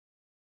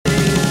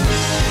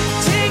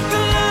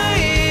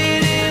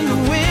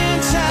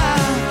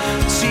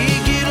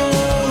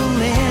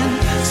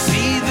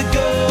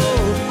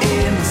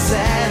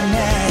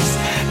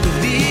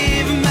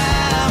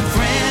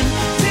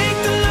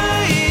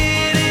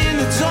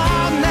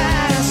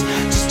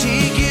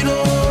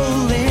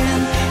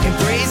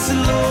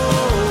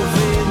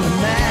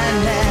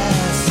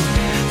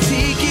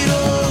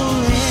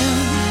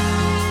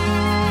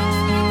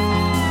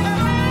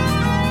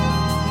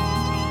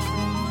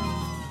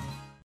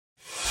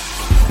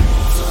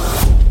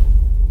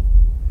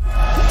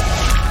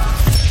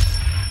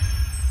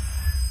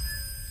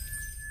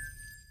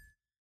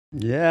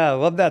Yeah, I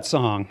love that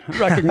song. I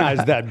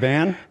recognize that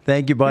band.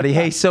 Thank you, buddy.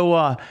 Hey,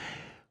 so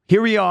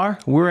here we are.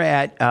 We're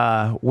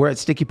at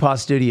Sticky Paw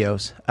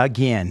Studios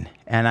again,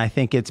 and I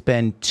think it's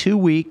been 2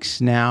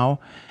 weeks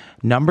now,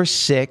 number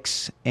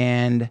 6,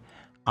 and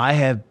I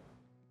have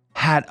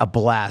had a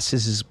blast.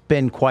 This has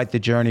been quite the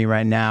journey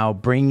right now,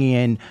 bringing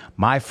in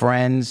my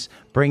friends,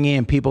 bringing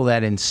in people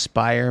that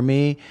inspire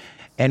me.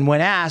 And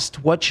when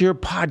asked, what's your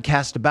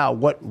podcast about?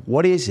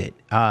 What is it?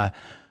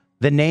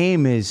 The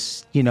name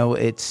is,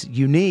 it's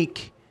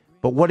unique,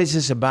 but what is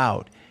this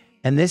about?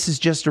 And this is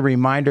just a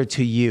reminder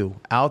to you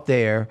out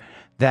there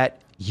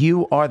that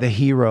you are the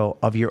hero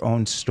of your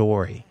own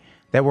story,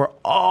 that we're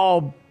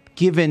all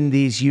given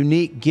these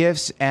unique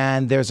gifts,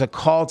 and there's a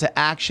call to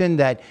action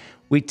that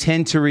we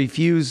tend to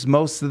refuse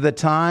most of the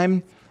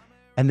time.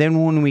 And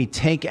then when we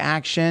take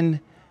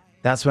action,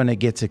 that's when it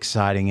gets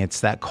exciting.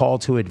 It's that call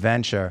to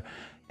adventure.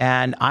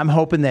 And I'm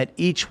hoping that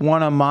each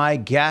one of my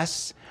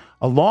guests,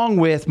 along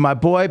with my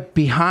boy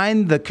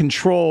behind the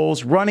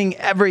controls, running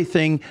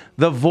everything,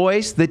 the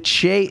voice,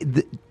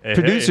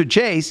 producer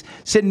Chase,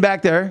 sitting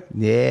back there.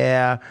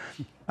 Yeah.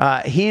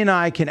 He and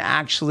I can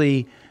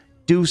actually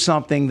do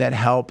something that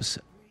helps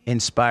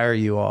inspire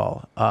you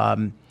all.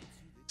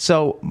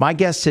 So my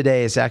guest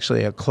today is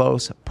actually a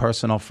close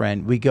personal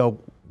friend. We go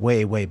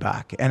way, way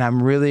back, and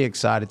I'm really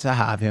excited to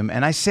have him.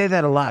 And I say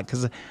that a lot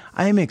because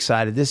I am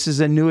excited. This is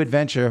a new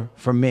adventure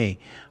for me.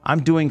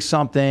 I'm doing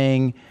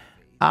something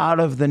out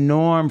of the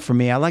norm for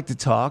me. I like to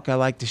talk. I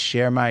like to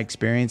share my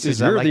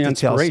experiences. You're I like the to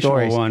tell inspirational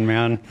stories. one,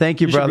 man.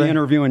 Thank you, brother. You should be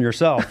interviewing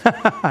yourself.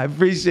 I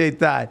appreciate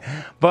that.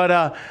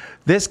 But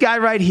this guy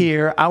right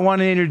here, I want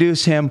to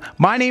introduce him.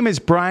 My name is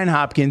Brian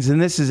Hopkins,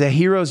 and this is a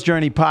Hero's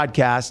Journey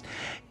podcast.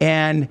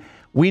 And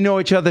we know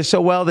each other so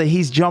well that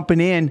he's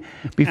jumping in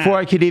before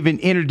I could even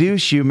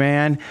introduce you,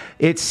 man.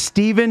 It's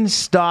Steven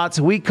Staats.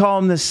 We call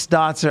him the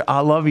Staatser.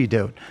 I love you,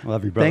 dude.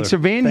 Love you, brother. Thanks for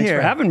being here. Thanks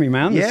for having me,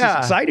 man. This Yeah.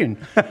 is exciting.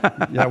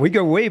 Yeah, we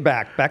go way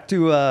back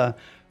to a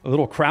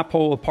little crap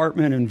hole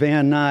apartment in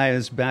Van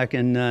Nuys back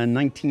in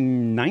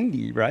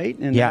 1990, right?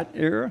 In that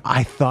era?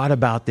 I thought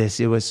about this.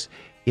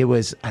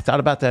 I thought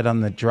about that on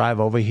the drive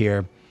over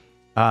here.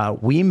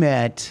 We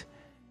met,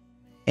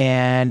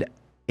 and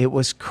it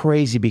was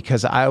crazy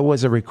because I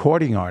was a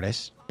recording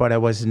artist, but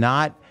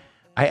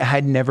I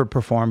had never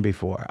performed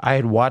before. I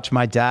had watched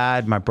my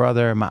dad, my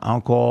brother, my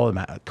uncle, and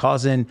my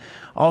cousin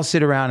all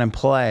sit around and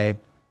play.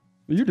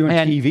 You're doing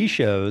TV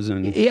shows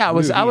and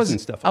movies and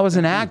stuff. I was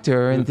an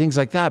actor and things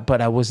like that, but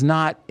I was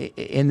not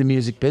in the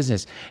music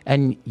business.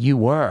 And you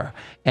were.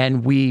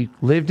 And we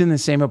lived in the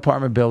same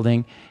apartment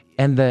building,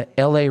 and the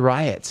LA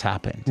riots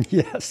happened.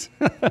 Yes.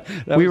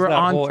 We were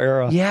that whole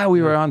era. Yeah,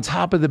 we were on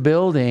top of the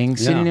building,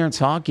 sitting there and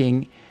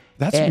talking.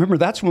 Remember,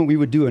 that's when we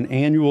would do an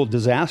annual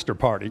disaster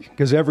party,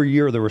 because every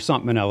year there was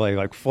something in LA,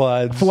 like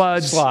floods,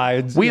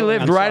 slides. We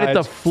lived right at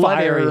the flood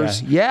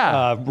fires, area.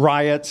 Yeah.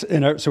 Riots.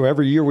 And so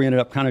every year we ended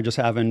up kind of just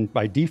having,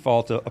 by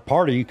default, a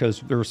party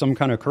because there was some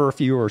kind of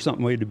curfew or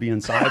something we had to be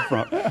inside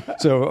from.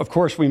 So, of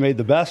course, we made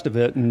the best of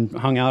it and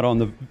hung out on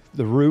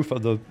the roof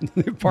of the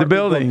apartment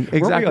building.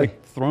 Exactly. Were we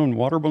like throwing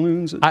water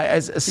balloons?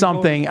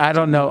 Something. I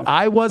don't know.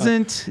 I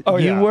wasn't.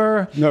 You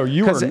were. No,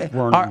 you weren't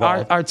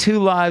involved. Our two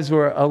lives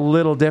were a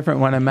little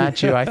different when I met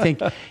you. I think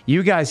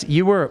you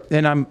were,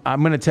 and I'm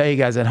going to tell you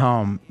guys at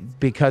home,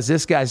 because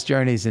this guy's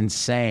journey is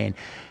insane.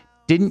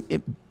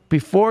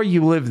 Before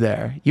you lived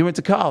there, you went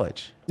to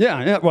college.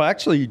 Yeah. Well,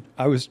 actually,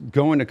 I was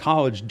going to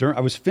college.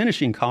 I was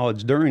finishing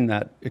college during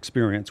that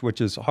experience,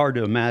 which is hard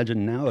to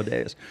imagine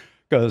nowadays,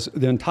 because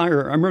I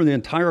remember the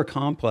entire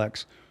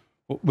complex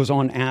was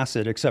on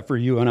acid except for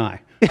you and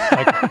I.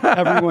 Like,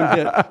 everyone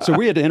did. So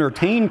we had to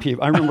entertain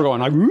people. I remember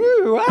going like,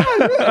 woo,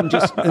 and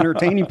just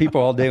entertaining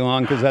people all day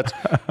long, because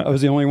I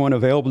was the only one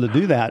available to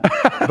do that.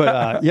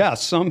 But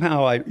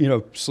somehow I,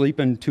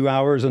 sleeping 2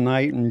 hours a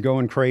night and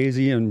going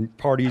crazy and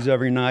parties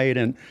every night,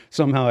 and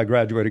somehow I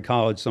graduated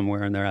college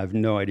somewhere in there. I have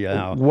no idea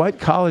how. What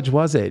college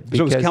was it?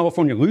 So it was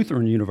California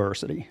Lutheran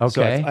University. Okay.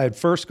 So I had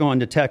first gone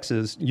to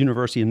Texas,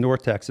 University of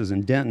North Texas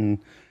in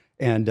Denton,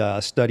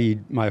 and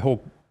studied. My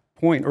whole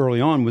point early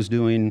on was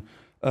being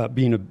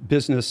a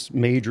business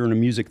major and a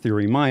music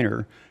theory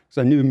minor, because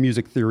I knew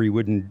music theory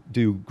wouldn't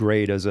do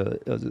great as a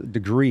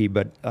degree,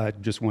 but I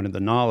just wanted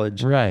the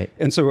knowledge. Right.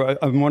 And so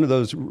I'm one of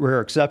those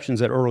rare exceptions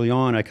that early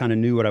on I kind of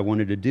knew what I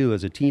wanted to do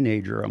as a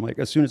teenager. I'm like,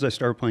 as soon as I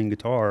started playing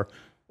guitar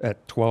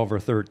at 12 or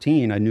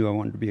 13, I knew I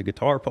wanted to be a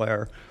guitar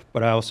player,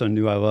 but I also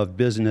knew I loved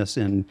business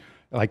and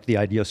liked the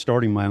idea of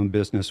starting my own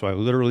business. So I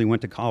literally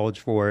went to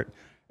college for it.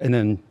 And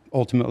then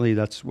ultimately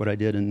that's what I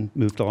did and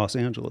moved to Los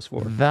Angeles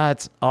for.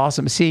 That's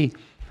awesome. See,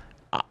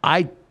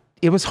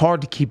 it was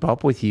hard to keep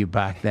up with you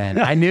back then.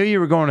 I knew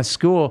you were going to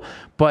school,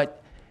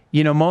 but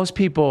most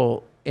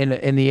people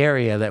in the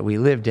area that we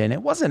lived in,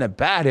 it wasn't a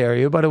bad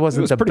area, but it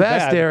wasn't the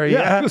best area.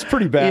 Yeah, it was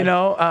pretty bad.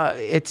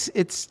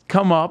 It's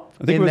come up.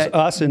 I think it was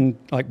us and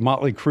like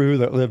Motley Crue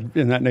that lived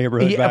in that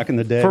neighborhood back in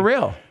the day. For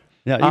real.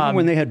 Yeah, even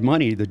when they had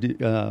money,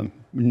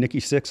 Nikki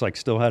Sixx like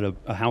still had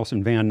a house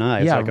in Van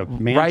Nuys, like a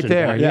mansion right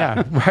there.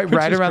 Yeah,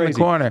 right around the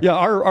corner. Yeah,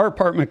 our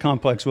apartment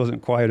complex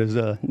wasn't quite as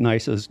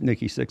nice as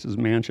Nikki Sixx's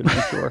mansion,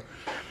 I'm sure.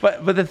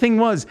 But the thing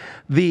was,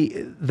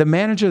 the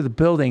manager of the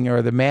building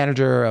or the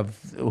manager of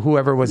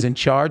whoever was in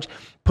charge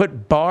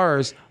put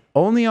bars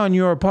only on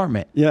your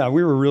apartment. Yeah,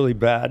 we were really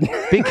bad.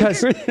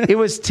 Because it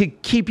was to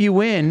keep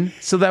you in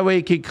so that way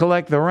you could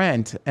collect the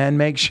rent and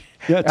make sure.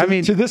 Yeah,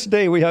 to this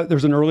day,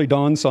 there's an Early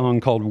Dawn song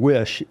called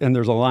Wish, and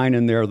there's a line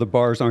in there, the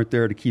bars aren't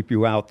there to keep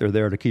you out, they're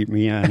there to keep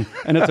me in.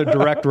 And it's a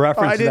direct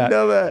reference to that. I didn't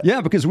know that.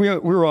 Yeah, because we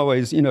were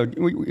always,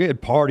 we had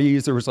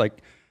parties. There was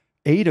like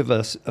 8 of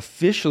us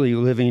officially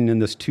living in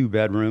this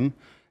 2-bedroom,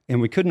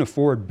 and we couldn't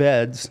afford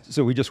beds,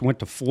 so we just went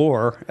to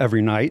floor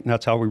every night, and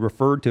that's how we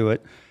referred to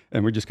it.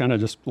 And we just kind of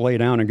just lay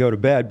down and go to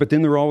bed. But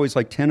then there were always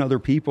like 10 other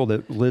people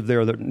that lived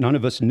there that none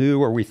of us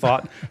knew, or we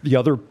thought the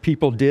other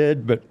people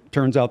did, but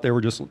turns out they were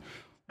just,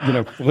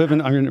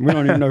 living. I mean, we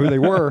don't even know who they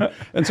were.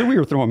 And so we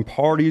were throwing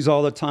parties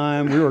all the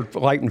time. We were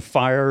lighting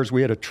fires.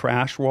 We had a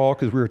trash wall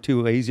because we were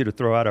too lazy to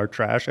throw out our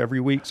trash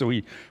every week. So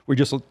we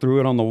just threw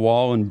it on the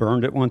wall and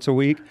burned it once a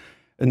week.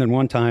 And then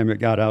one time it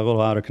got a little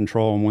out of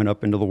control and went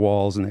up into the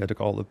walls, and they had to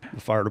call the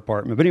fire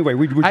department. But anyway,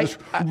 we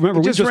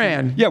just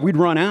ran. Yeah, we'd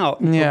run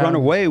out, run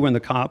away when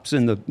the cops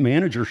and the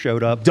manager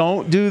showed up.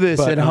 Don't do this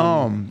at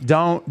home.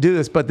 Don't do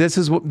this. But this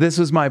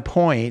was my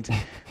point,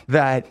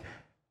 that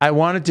I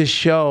wanted to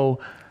show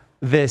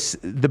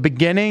the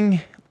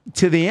beginning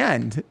to the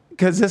end,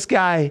 because this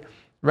guy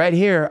right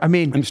here. I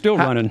mean, I'm still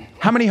running.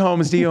 How many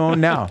homes do you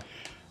own now?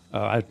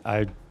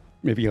 I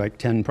maybe like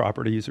 10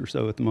 properties or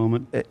so at the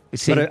moment.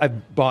 See, but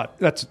I've bought,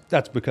 that's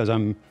because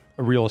I'm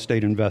a real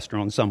estate investor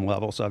on some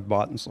level, so I've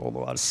bought and sold a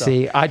lot of stuff.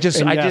 See, I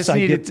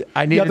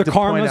needed the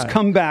karma's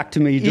come back to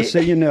me, just so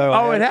you know.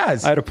 Oh, it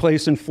has. I had a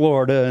place in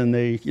Florida, and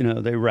they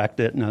wrecked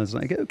it, and I was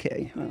like,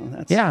 okay,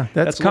 well,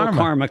 that's karma. A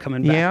little karma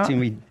coming back to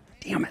me.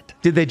 Damn it.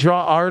 Did they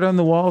draw art on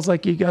the walls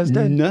like you guys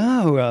did?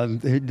 No,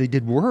 they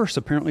did worse.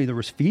 Apparently there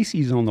was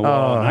feces on the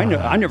wall. And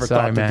I never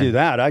thought to do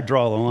that. I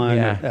draw the line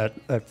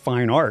at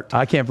fine art.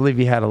 I can't believe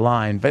you had a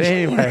line. But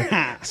anyway,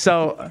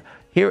 so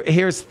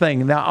here's the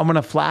thing. Now I'm going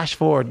to flash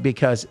forward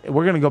because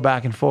we're going to go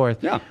back and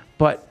forth. Yeah.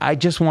 But I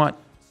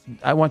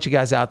want you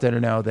guys out there to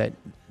know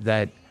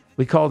that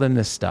we called him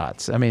the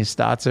Staats. I mean,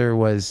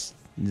 Staatser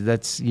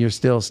you're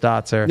still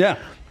Staatser. Yeah.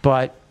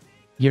 But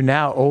you're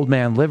now Old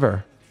Man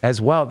Liver as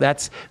well.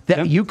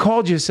 You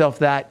called yourself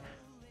that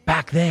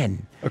back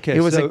then. Okay,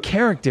 it was a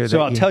character.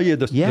 So I'll tell you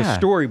the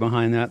story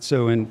behind that.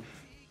 So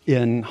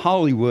in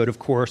Hollywood, of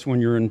course, when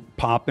you're in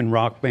pop and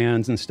rock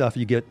bands and stuff,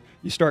 you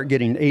start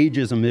getting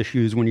ageism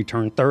issues when you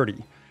turn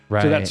 30.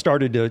 Right. So that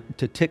started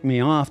to tick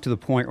me off to the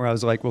point where I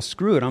was like, well,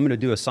 screw it. I'm going to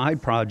do a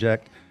side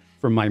project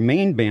for my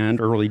main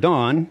band, Early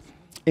Dawn,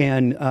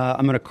 and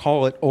I'm going to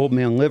call it Old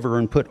Man Liver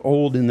and put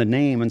old in the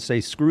name and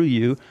say, screw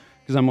you.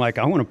 Because I'm like,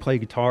 I want to play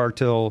guitar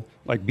till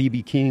like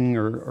B.B. King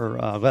or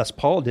Les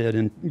Paul did,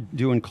 and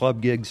doing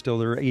club gigs till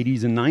their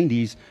 80s and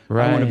 90s.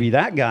 Right. I want to be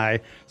that guy.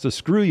 So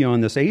screw you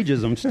on this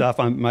ageism stuff.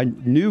 My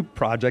new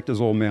project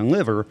is Old Man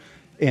Liver.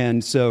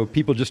 And so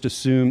people just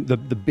assumed the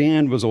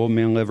band was Old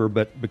Man Liver,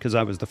 but because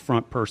I was the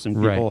front person,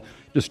 people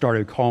just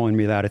started calling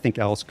me that. I think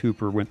Alice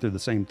Cooper went through the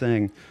same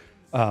thing.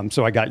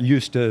 So I got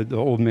used to the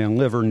Old Man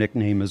Liver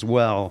nickname as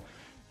well.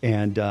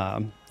 And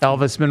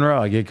Elvis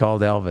Monroe, I get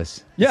called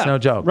Elvis. Yeah, it's no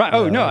joke. Right?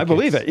 Oh no, I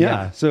believe it.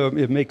 Yeah. So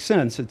it makes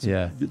sense. It's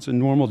a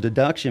normal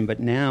deduction, but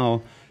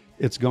now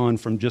it's gone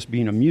from just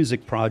being a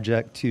music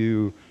project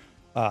to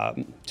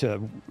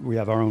we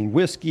have our own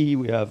whiskey,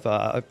 we have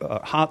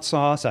a hot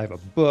sauce. I have a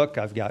book.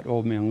 I've got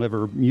Old Man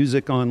Liver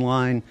music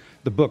online.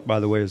 The book, by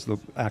the way, is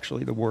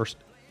actually the worst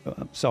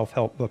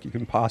self-help book you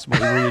can possibly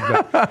read.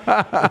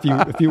 But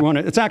if you want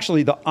to, it's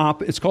actually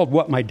it's called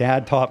What My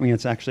Dad Taught Me.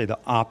 It's actually the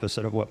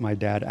opposite of what my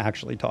dad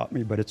actually taught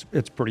me, but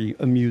it's pretty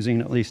amusing,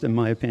 at least in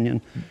my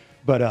opinion.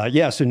 But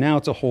so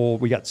now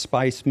we got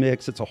spice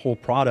mix. It's a whole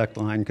product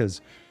line because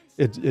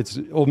it's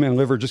Old Man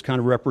Liver just kind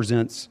of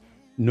represents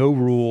no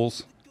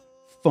rules,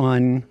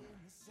 fun.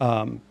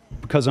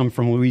 Because I'm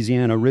from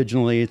Louisiana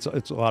originally, it's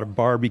a lot of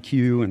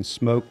barbecue and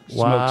smoked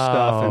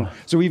stuff. And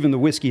so even the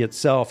whiskey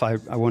itself, I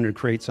wanted to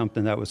create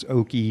something that was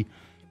oaky,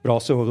 but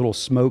also a little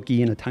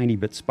smoky and a tiny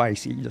bit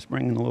spicy, just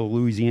bringing a little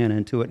Louisiana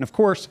into it. And of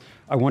course,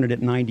 I wanted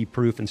it 90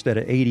 proof instead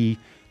of 80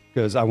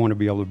 because I want to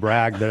be able to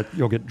brag that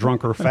you'll get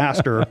drunker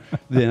faster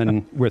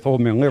than with Old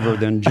Man Liver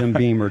than Jim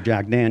Beam or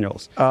Jack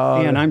Daniels.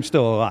 And I'm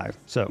still alive.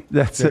 So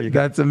that's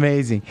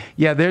amazing.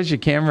 Yeah, there's your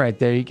camera right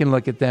there. You can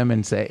look at them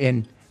and say,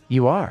 and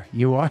you are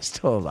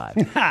still alive.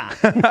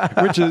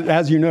 Which is,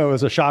 as you know,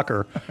 is a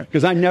shocker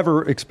because I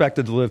never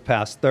expected to live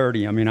past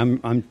 30. I mean,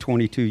 I'm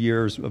 22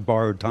 years of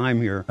borrowed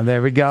time here. And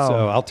there we go.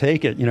 So I'll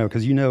take it,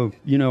 because you know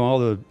all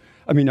the.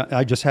 I mean,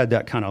 I just had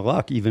that kind of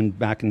luck even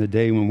back in the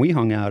day when we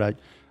hung out. I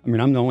mean,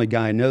 I'm the only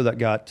guy I know that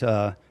got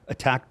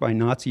attacked by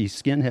Nazi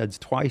skinheads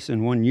twice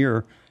in 1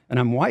 year, and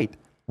I'm white.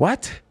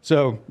 What?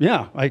 So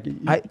yeah,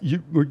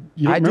 you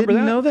I remember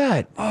didn't know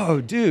that. Oh,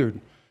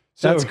 dude,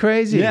 so, that's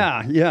crazy.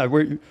 Yeah.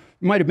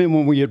 might have been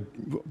when we had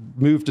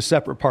moved to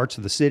separate parts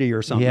of the city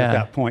or something at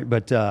that point.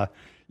 But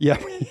yeah,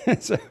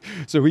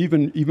 so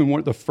even one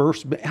of the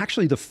first,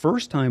 actually the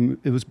first time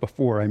it was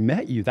before I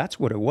met you. That's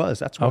what it was.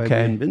 That's why I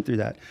hadn't been through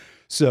that.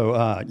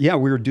 So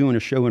we were doing a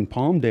show in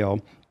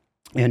Palmdale,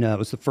 and it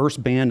was the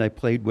first band I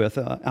played with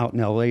out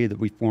in LA that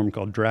we formed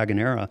called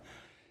Dragonera,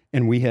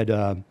 and we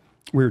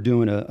were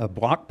doing a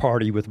block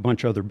party with a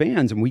bunch of other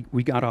bands, and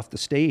we got off the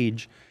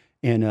stage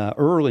and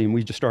early, and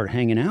we just started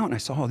hanging out, and I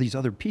saw all these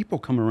other people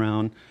come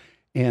around,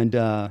 and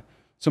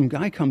some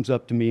guy comes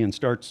up to me and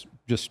starts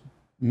just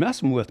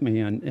messing with me,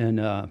 and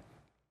I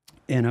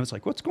was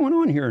like, what's going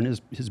on here? And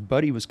his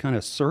buddy was kind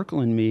of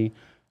circling me.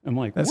 I'm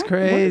like, that's what?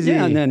 crazy.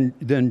 Yeah, and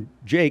then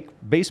Jake,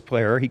 bass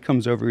player, he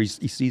comes over, he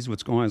sees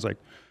what's going on. He's like,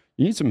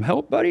 you need some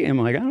help, buddy? And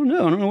I'm like, I don't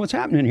know what's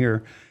happening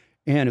here.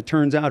 And it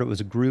turns out it was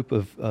a group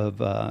of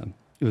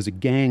it was a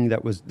gang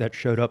that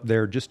showed up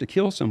there just to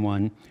kill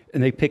someone,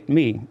 and they picked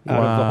me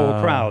out of the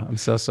whole crowd. I'm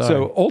so sorry.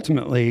 So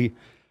ultimately,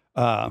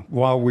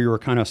 while we were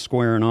kind of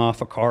squaring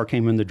off, a car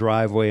came in the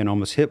driveway and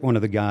almost hit one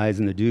of the guys,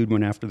 and the dude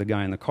went after the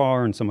guy in the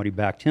car, and somebody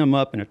backed him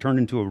up, and it turned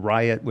into a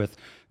riot with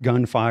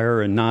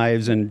gunfire and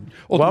knives. And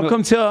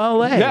welcome to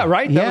LA. Yeah,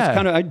 right. That was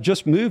kind of, I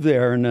just moved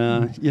there, and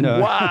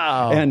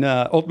wow. And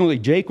ultimately,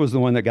 Jake was the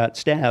one that got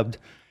stabbed,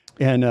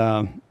 and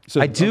so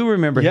I do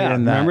remember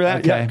hearing that. Remember that?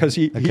 Okay. Yeah, because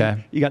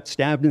he got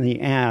stabbed in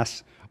the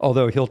ass.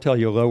 Although he'll tell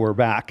you lower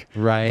back,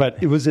 right?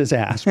 But it was his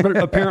ass. But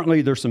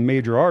apparently there's some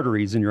major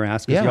arteries in your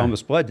ass because he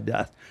almost bled to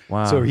death.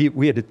 Wow. So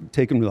we had to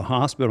take him to the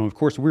hospital. And of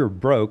course, we were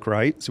broke,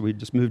 right? So we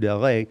just moved to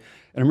LA. And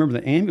I remember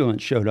the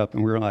ambulance showed up,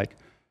 and we were like,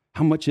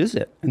 "How much is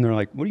it?" And they're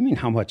like, "What do you mean,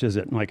 how much is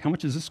it?" And like, "How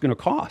much is this going to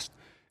cost?"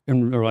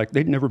 And they're like,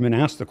 they'd never been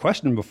asked the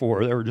question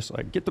before. They were just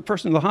like, "Get the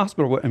person to the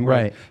hospital." And we're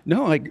like,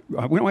 "No, like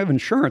we don't have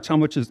insurance. How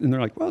much is?" And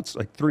they're like, "Well, it's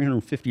like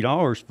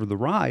 $350 for the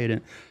ride."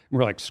 And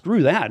we're like,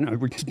 "Screw that!"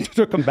 And we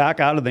took him back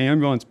out of the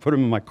ambulance, put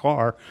him in my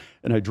car,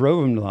 and I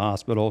drove him to the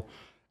hospital.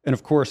 And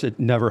of course, it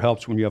never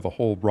helps when you have a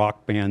whole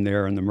rock band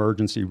there in the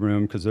emergency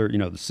room, because they're,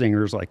 the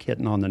singer's like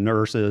hitting on the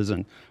nurses,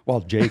 and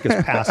while Jake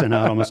is passing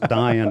out, almost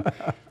dying.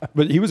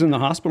 But he was in the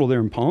hospital there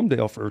in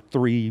Palmdale for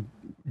 3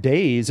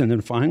 days, and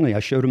then finally I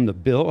showed him the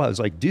bill. I was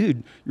like, "Dude,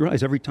 you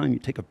realize every time you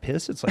take a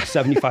piss, it's like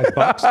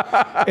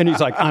 $75?" And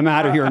he's like, "I'm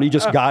out of here." And he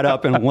just got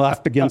up and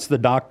left against the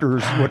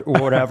doctors,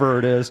 whatever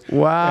it is.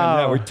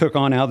 Wow. And we took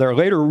on out there.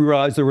 Later, we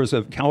realized there was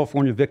a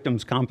California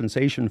Victims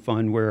Compensation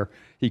Fund where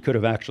he could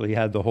have actually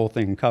had the whole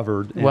thing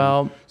covered.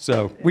 And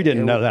so we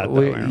didn't know that.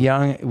 We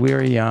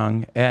were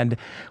young. And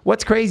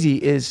what's crazy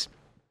is,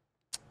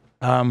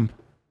 I'm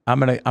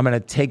gonna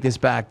take this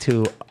back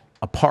to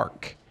a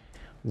park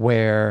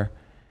where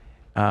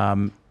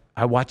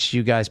I watched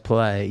you guys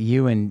play.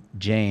 You and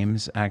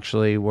James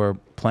actually were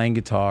playing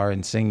guitar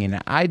and singing.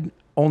 I'd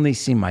only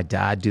seen my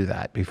dad do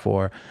that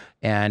before,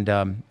 and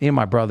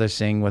my brother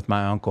sing with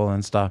my uncle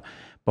and stuff.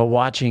 But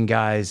watching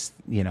guys,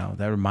 that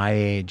were my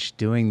age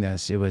doing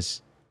this, it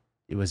was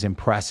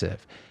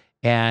impressive,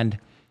 and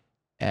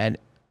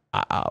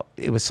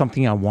it was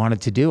something I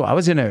wanted to do. I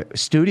was in a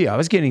studio. I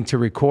was getting to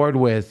record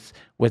with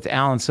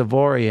Alan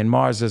Savory and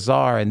Mars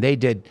Azar, and they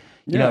did.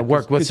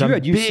 Work with some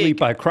you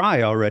Sleep I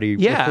Cry already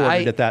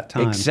recorded at that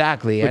time.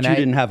 Exactly. But you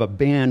didn't have a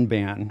band.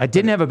 I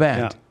didn't have a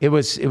band. Yeah. It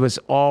was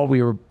all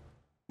we were,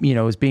 it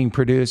was being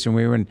produced, and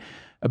we were in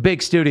a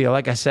big studio.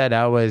 Like I said,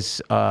 I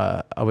was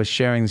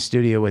sharing the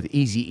studio with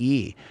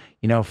Eazy-E,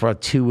 for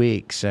 2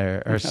 weeks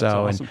or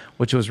so, awesome. and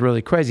which was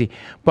really crazy.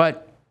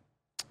 But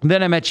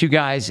then I met you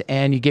guys,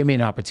 and you gave me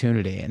an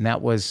opportunity, and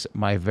that was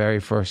my very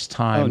first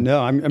time. Oh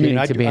no! I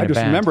just band.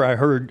 remember I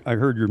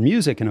heard your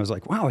music, and I was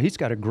like, wow, he's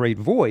got a great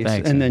voice.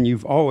 Thanks, and then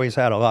you've always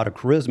had a lot of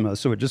charisma,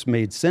 so it just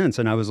made sense.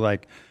 And I was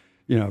like,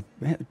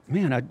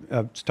 man,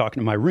 I was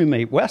talking to my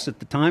roommate Wes at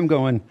the time,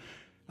 going,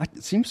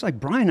 it seems like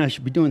Brian and I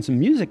should be doing some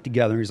music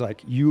together. And he's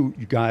like, you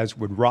guys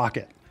would rock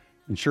it,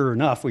 and sure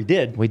enough, we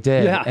did. We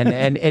did, yeah.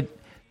 and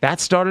that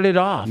started it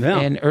off. Yeah.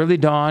 And Early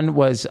Dawn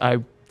was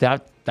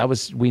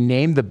we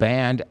named the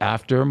band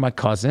after my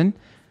cousin.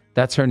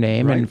 That's her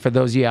name. Right. And for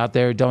those of you out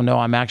there who don't know,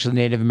 I'm actually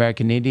Native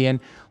American Indian,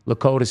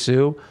 Lakota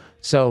Sioux.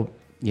 So,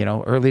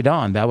 Early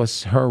Dawn, that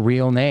was her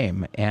real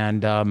name.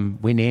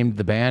 And we named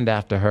the band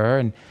after her.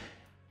 And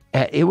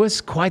it was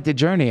quite the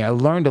journey. I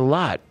learned a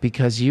lot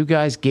because you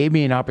guys gave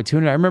me an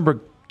opportunity. I remember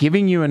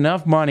giving you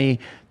enough money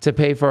to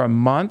pay for a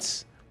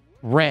month's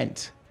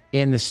rent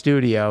in the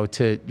studio,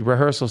 to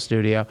rehearsal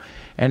studio,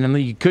 and then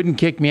you couldn't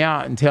kick me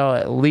out until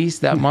at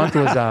least that month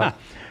was up.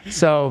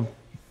 So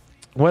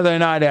whether or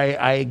not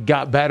I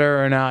got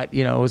better or not,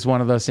 it was one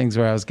of those things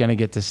where I was going to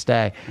get to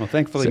stay. Well,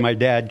 thankfully, my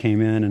dad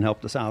came in and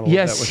helped us out a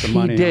little bit with the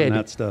money on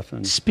that stuff.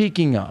 And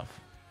speaking of,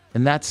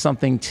 and that's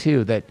something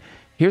too, that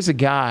here's a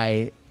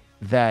guy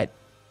that,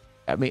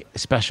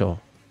 special.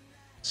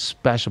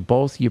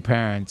 Both your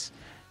parents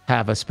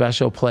have a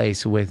special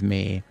place with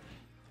me,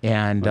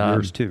 and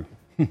yours too.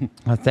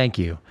 Thank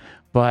you.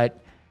 But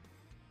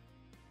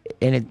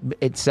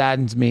it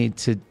saddens me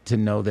to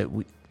know that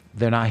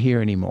they're not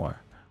here anymore.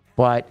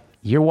 But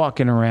you're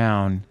walking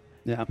around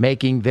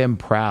making them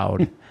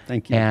proud.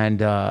 Thank you.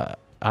 And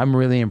I'm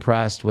really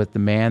impressed with the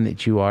man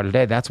that you are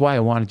today. That's why I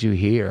wanted you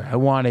here. I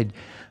wanted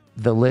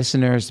the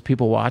listeners,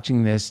 people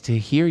watching this, to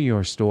hear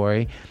your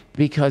story,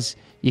 because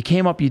you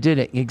came up, you did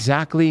it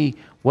exactly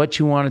what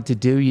you wanted to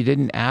do. You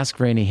didn't ask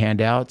for any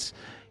handouts,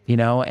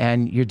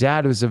 and your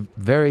dad was a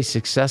very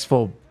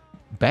successful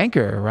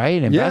banker,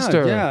 right?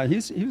 Investor. Yeah.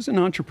 He was an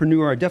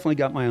entrepreneur. I definitely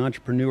got my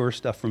entrepreneur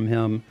stuff from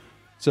him.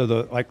 So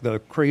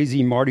the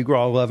crazy Mardi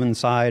Gras 11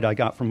 side I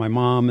got from my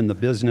mom, and the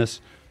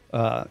business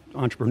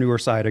entrepreneur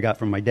side I got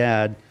from my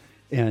dad,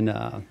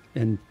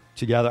 and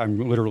together I'm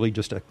literally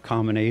just a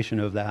combination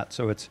of that.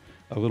 So it's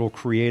a little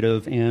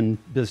creative and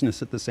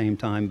business at the same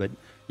time. But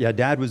yeah,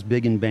 Dad was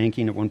big in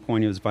banking. At one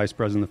point, he was vice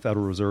president of the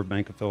Federal Reserve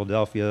Bank of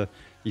Philadelphia.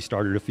 He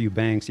started a few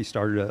banks. He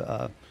started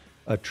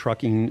a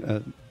trucking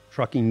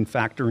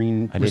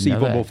factoring,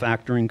 receivable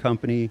factoring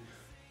company.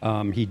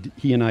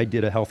 He and I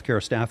did a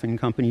healthcare staffing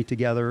company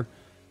together.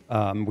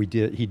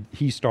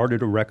 He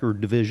started a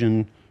record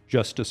division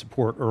just to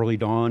support Early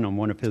Dawn on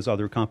one of his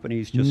other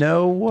companies. Just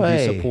to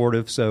be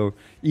supportive. So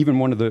even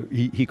one of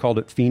he called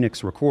it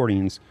Phoenix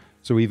Recordings.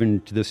 So even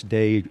to this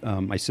day,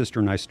 my sister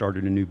and I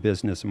started a new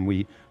business, and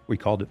we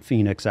called it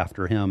Phoenix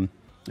after him.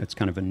 It's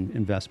kind of an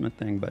investment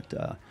thing, but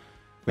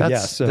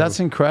that's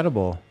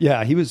incredible.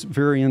 Yeah, he was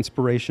very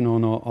inspirational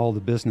on all the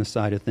business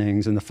side of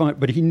things and the fun.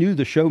 But he knew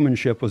the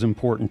showmanship was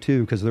important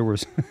too, because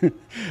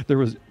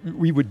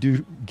we would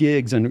do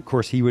gigs, and of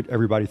course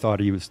everybody thought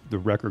he was the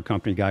record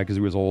company guy because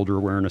he was older,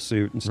 wearing a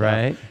suit and stuff.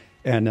 Right.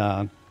 And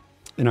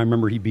I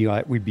remember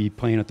we'd be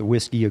playing at the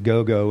Whiskey A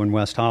Go-Go in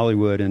West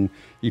Hollywood, and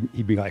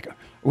he'd be like,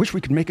 I wish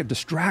we could make a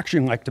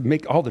distraction, like to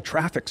make all the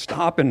traffic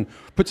stop and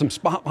put some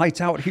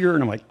spotlights out here.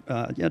 And I'm like,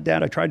 yeah,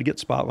 Dad, I tried to get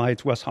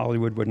spotlights. West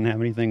Hollywood wouldn't have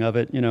anything of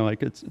it.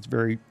 It's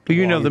very But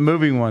the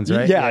moving ones,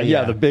 right?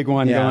 Yeah, the big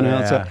one going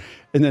out. So,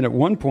 and then at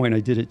one point I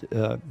did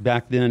it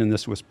back then, and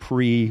this was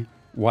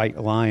pre-White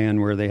Lion,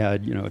 where they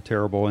had, a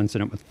terrible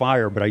incident with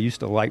fire. But I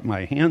used to light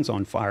my hands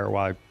on fire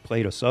while I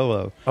played a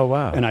solo. Oh,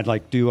 wow. And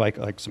I'd do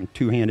like some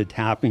two-handed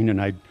tapping,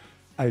 and I'd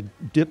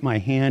dip my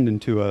hand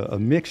into a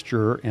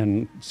mixture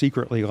and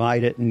secretly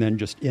light it, and then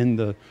just end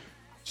the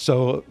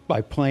solo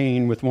by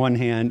playing with one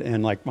hand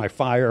and like my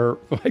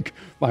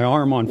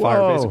arm on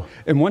fire. Basically.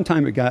 And one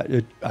time I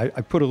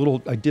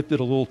dipped it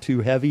a little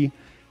too heavy,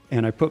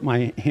 and I put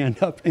my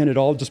hand up, and it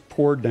all just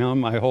poured down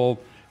my whole.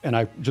 And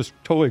I just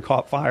totally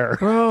caught fire.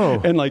 Oh.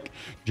 And like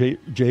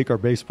Jake, our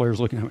bass player, is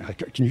looking at me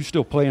like, "Can you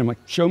still play?" And I'm like,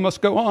 "Show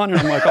must go on."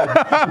 And I'm like,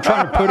 I'm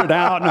trying to put it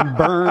out, and I'm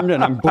burned,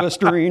 and I'm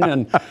blistering,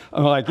 and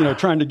I'm like,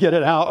 trying to get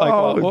it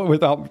out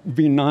without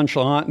being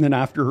nonchalant. And then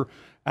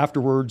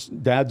afterwards,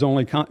 Dad's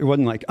only it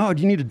wasn't like, "Oh,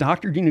 do you need a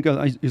doctor? Do you need to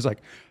go?" He's like,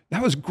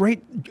 "That was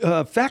great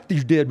effect that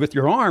you did with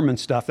your arm and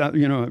stuff." That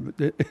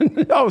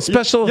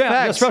special effects.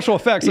 Yeah, special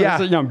effects. Yeah.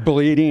 So, I'm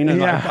bleeding,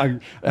 and I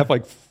have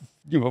like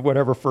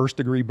whatever first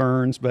degree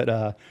burns,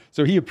 but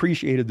so he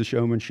appreciated the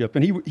showmanship,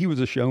 and he was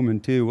a showman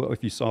too.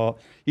 If you saw,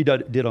 he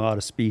did a lot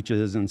of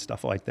speeches and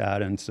stuff like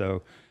that, and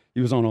so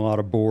he was on a lot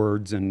of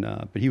boards, and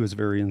but he was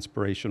very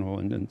inspirational,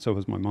 and so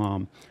was my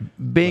mom.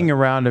 Being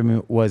around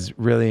him was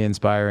really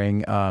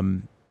inspiring. I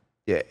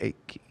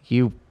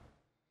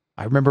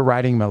remember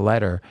writing him a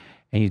letter,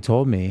 and you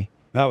told me.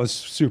 That was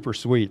super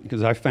sweet,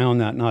 because I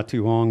found that not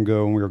too long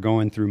ago when we were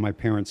going through my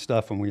parents'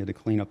 stuff, and we had to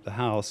clean up the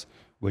house,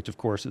 which of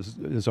course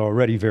is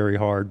already very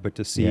hard, but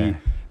to see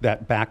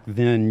that back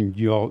then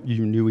you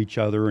knew each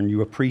other, and you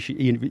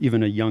appreciate,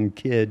 even a young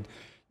kid,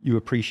 you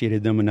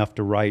appreciated them enough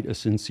to write a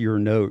sincere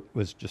note,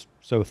 was just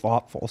so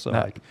thoughtful. So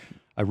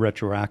I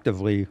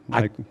retroactively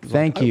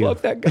thank you. I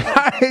love that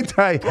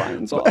guy.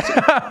 Brian's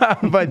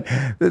awesome. But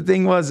the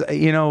thing was,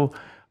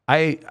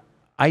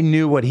 I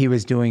knew what he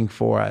was doing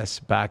for us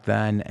back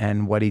then,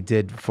 and what he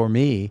did for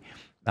me.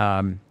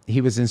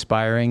 He was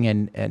inspiring,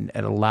 and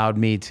it allowed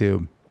me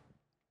to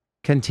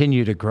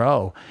continue to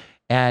grow.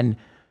 And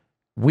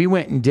we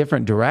went in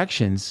different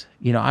directions.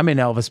 I'm in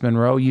Elvis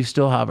Monroe. You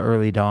still have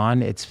Early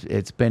Dawn.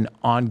 It's been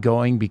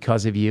ongoing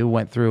because of you.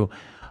 Went through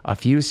a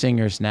few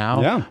singers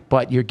now. Yeah.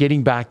 But you're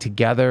getting back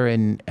together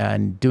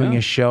and doing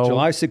a show.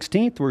 July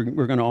 16th, we're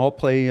going to all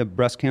play a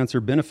breast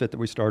cancer benefit that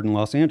we started in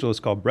Los Angeles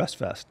called Breast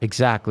Fest.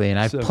 Exactly. And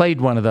I've played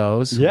one of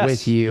those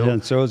with you.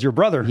 And so is your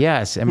brother.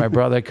 Yes. And my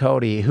brother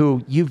Cody,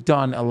 who you've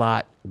done a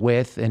lot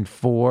with and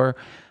for.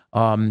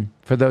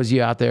 For those of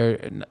you out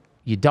there,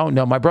 you don't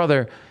know, my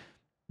brother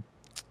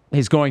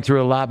is going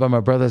through a lot, but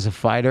my brother's a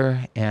fighter,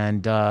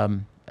 and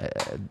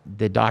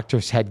the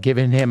doctors had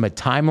given him a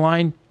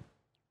timeline,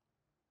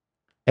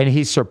 and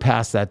he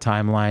surpassed that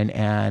timeline,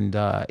 and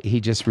he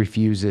just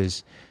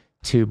refuses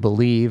to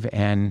believe.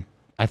 And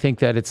I think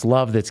that it's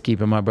love that's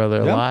keeping my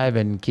brother alive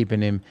and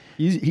keeping him.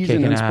 He's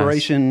an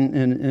inspiration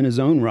in his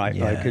own right.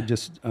 Yeah.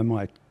 I'm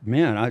like,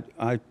 man,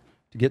 I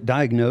to get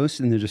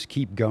diagnosed and to just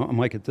keep going. I'm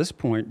like, at this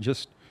point,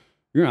 just.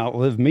 You're gonna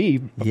outlive me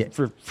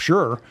for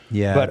sure.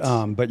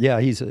 Yeah. But yeah,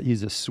 he's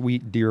a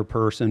sweet, dear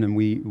person, and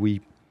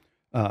we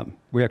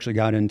actually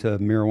got into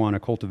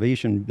marijuana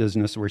cultivation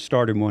business. We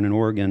started one in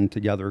Oregon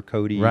together,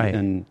 Cody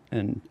and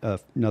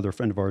another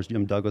friend of ours,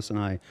 Jim Douglas, and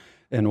I.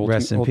 And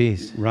Rest in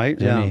peace, right?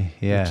 Jimmy.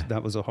 Yeah.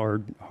 That was a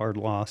hard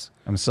loss.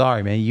 I'm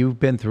sorry, man. You've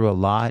been through a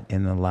lot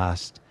in the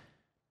last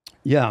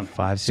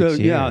 5-6 years.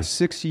 Yeah,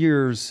 6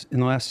 years.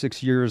 In the last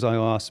 6 years, I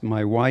lost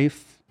my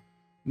wife,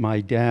 my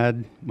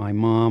dad, my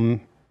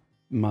mom,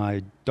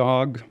 my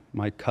dog,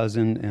 my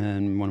cousin,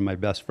 and one of my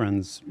best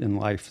friends in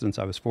life since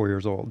I was 4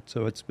 years old.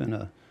 So it's been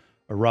a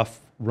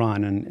rough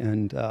run.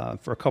 And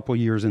for a couple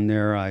of years in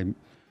there, I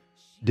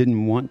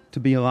didn't want to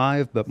be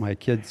alive, but my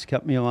kids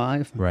kept me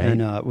alive. Right.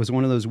 And it was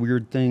one of those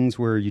weird things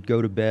where you'd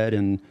go to bed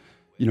and,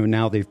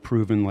 now they've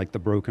proven like the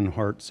broken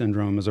heart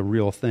syndrome is a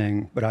real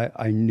thing. But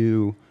I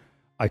knew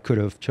I could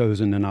have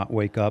chosen to not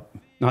wake up.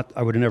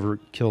 I would have never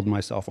killed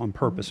myself on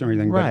purpose or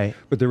anything. Right.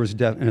 But there was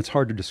death, and it's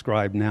hard to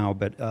describe now,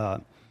 but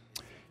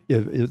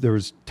there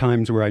was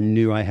times where I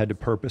knew I had to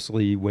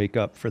purposely wake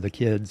up for the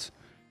kids.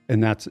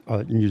 And that's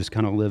and you just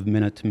kind of live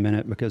minute to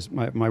minute, because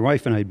my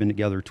wife and I had been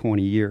together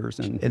 20 years,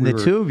 and the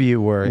two of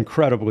you were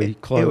incredibly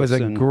close. It was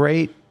a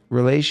great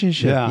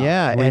relationship.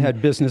 Yeah. We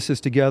had businesses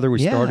together. We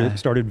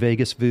started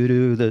Vegas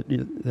Voodoo.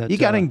 That you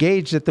got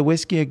engaged at the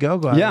Whiskey A Go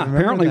Go. Yeah,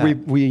 apparently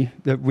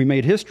we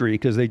made history,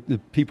 because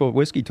the people at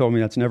Whiskey told me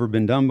that's never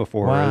been done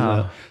before.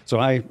 Wow. So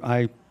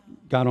I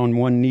got on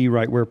one knee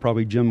right where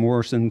probably Jim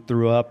Morrison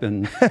threw up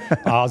and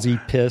Ozzy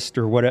pissed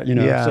or whatever,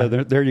 Yeah. So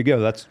there you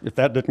go. That's, if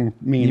that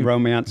didn't mean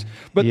romance.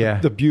 But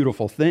the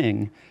beautiful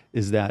thing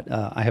is that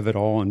I have it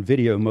all on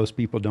video. Most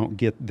people don't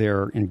get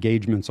their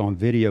engagements on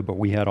video, but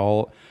we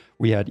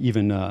had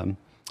even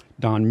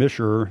Don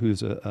Misher,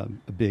 who's a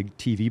big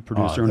TV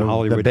producer in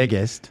Hollywood. The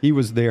biggest. He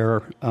was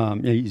there.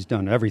 He's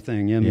done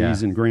everything,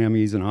 Emmys and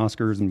Grammys and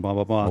Oscars and blah,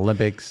 blah, blah.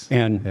 Olympics.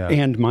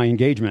 And my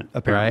engagement,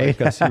 apparently, right?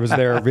 Because he was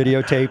there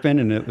videotaping,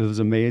 and it was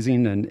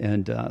amazing.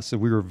 And so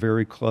we were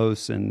very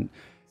close, and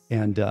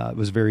it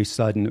was very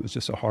sudden. It was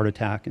just a heart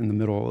attack in the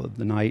middle of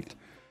the night,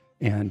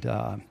 and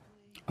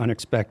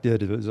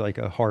unexpected. It was like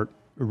a heart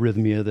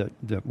arrhythmia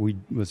that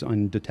was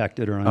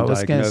undetected or undiagnosed. I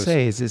was going to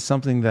say, is it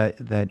something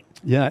that...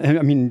 Yeah, and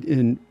I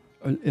mean,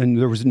 and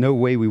there was no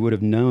way we would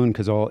have known,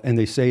 and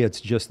they say it's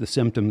just the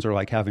symptoms are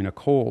like having a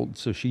cold.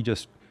 So she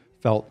just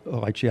felt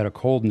like she had a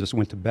cold and just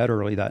went to bed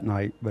early that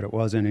night, but it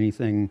wasn't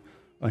anything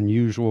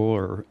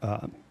unusual,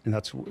 and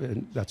that's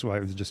why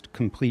it was just a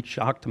complete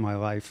shock to my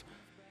life.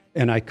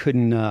 And I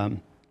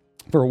couldn't,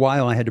 for a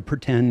while I had to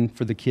pretend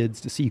for the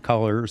kids to see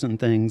colors and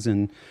things,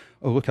 and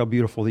look how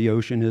beautiful the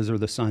ocean is or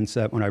the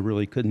sunset, when I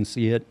really couldn't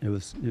see it. It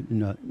was,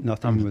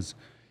 nothing was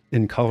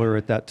in color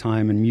at that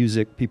time. And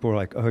music, people were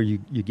like, oh, you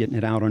getting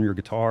it out on your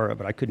guitar,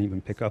 but I couldn't even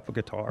pick up a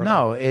guitar.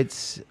 No,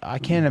 I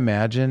can't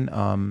imagine.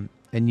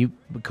 And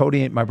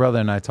Cody, my brother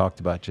and I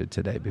talked about you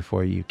today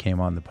before you came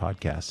on the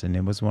podcast. And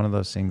it was one of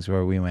those things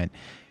where we went,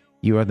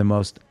 you are the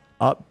most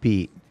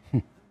upbeat,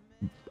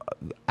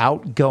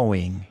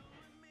 outgoing.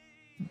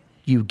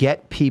 You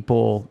get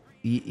people,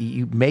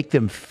 you make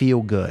them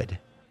feel good.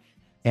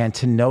 And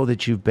to know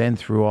that you've been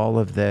through all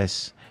of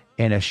this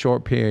in a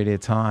short period of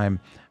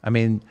time. I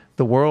mean,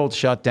 the world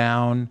shut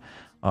down.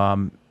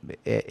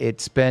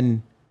 It's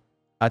been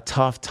a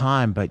tough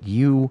time, but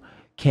you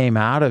came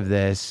out of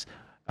this.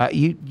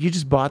 You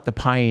just bought the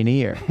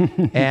Pioneer,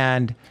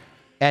 and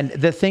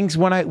the things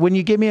when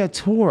you give me a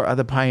tour of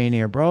the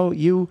Pioneer,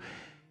 bro,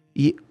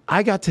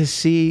 I got to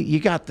see.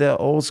 You got the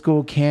old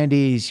school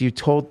candies. You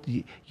told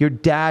your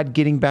dad,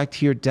 getting back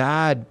to your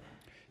dad.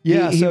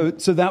 Yeah,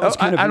 so that was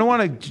kind of... I don't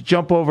want to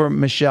jump over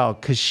Michelle,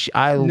 because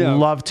I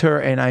loved her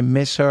and I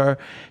miss her.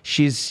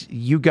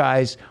 You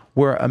guys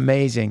were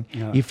amazing.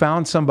 Yeah. You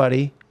found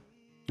somebody.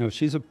 No,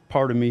 she's a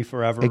part of me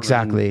forever.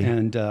 Exactly.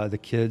 And the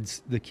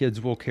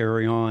kids will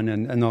carry on.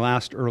 And the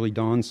last Early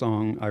Dawn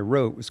song I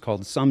wrote was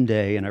called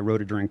Someday, and I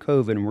wrote it during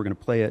COVID, and we're going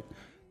to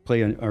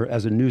play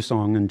as a new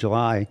song in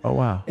July. Oh,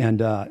 wow.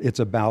 And it's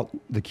about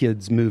the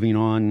kids moving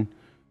on,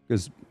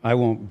 because I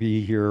won't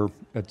be here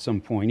at some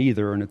point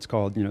either. And it's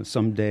called,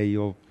 Someday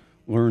You'll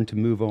Learn to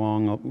Move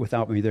Along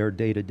Without Me There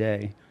Day to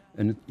Day,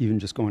 and even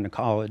just going to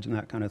college and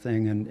that kind of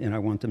thing. And I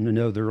want them to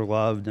know they're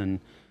loved, and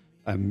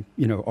I'm,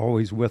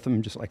 always with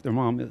them, just like their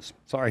mom is.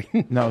 Sorry.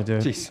 No,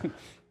 dude. Jeez.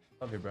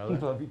 Love you, brother.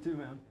 Love you too,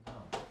 man. Oh.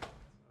 All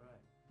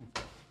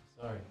right.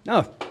 Sorry.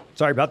 No,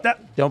 sorry about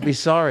that. Don't be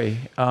sorry.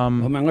 Well,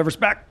 my liver's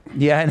back.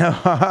 Yeah, I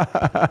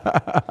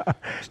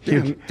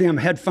know. damn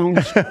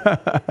headphones.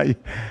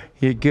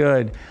 You're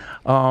good.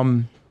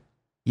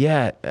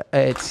 Yeah,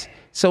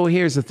 so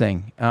here's the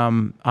thing.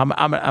 I'm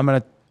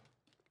gonna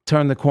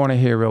turn the corner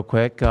here real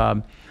quick.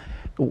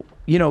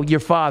 Your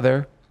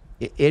father,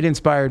 it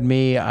inspired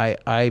me.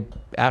 I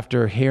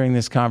after hearing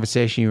this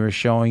conversation, you were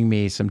showing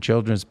me some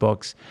children's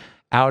books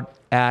out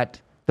at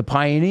the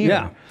Pioneer.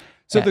 Yeah.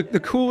 So the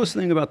coolest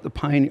thing about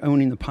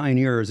owning the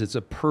Pioneer is it's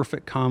a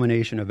perfect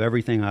combination of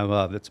everything I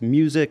love. It's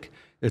music,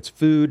 it's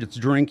food, it's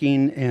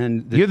drinking,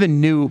 and you're the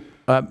new.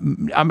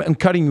 I'm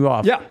cutting you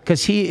off. Yeah.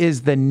 Because he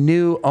is the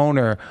new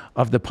owner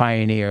of the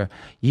Pioneer.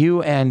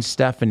 You and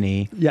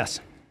Stephanie. Yes.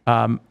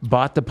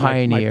 Bought the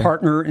Pioneer. My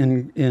partner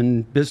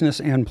in business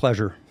and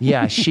pleasure.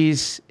 Yeah,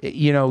 she's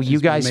you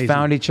guys amazing.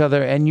 Found each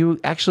other, and you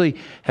actually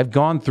have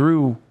gone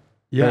through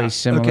very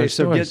similar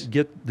stories. So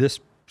get this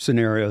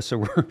scenario.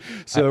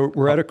 So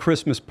we're at a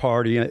Christmas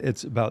party.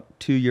 It's about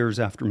 2 years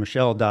after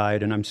Michelle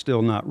died, and I'm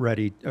still not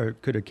ready, or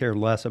could have cared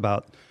less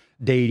about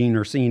dating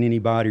or seeing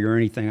anybody or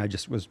anything. I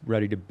just was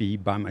ready to be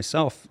by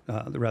myself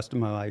the rest of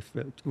my life,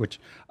 which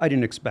I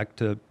didn't expect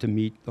to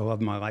meet the love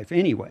of my life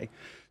anyway.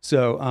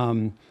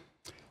 So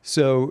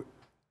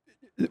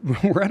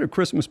we're at a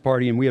Christmas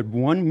party, and we had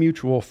one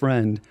mutual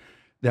friend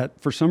that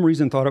for some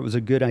reason thought it was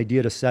a good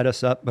idea to set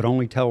us up, but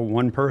only tell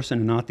one person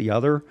and not the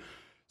other.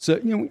 So,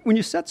 when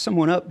you set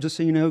someone up, just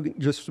so you know,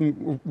 just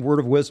some word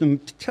of wisdom,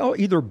 tell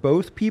either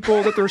both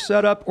people that they're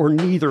set up or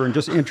neither, and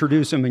just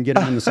introduce them and get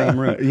them in the same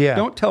room. Yeah.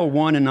 Don't tell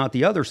one and not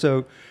the other.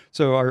 So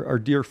our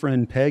dear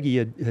friend Peggy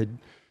had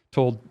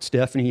told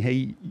Stephanie,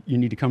 hey, you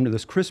need to come to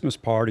this Christmas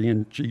party.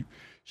 And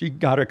she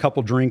got a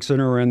couple drinks in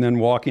her, and then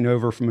walking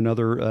over from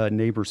another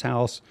neighbor's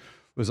house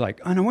was like,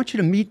 and I want you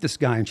to meet this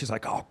guy. And she's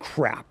like, oh,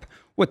 crap.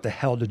 What the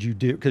hell did you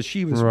do? Because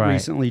she was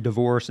recently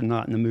divorced and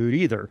not in the mood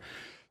either.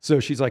 So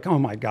she's like, oh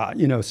my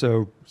God,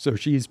 so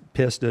she's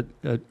pissed at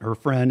her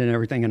friend and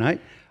everything. And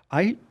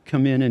I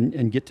come in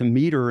and get to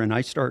meet her, and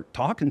I start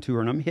talking to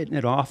her, and I'm hitting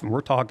it off, and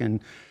we're talking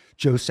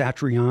Joe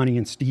Satriani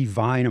and Steve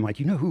Vai. I'm like,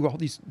 you know who all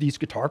these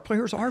guitar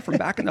players are from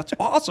back? And that's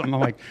awesome. I'm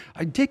like,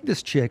 I dig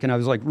this chick. And I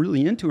was like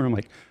really into her. I'm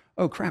like,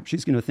 oh crap,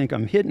 she's going to think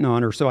I'm hitting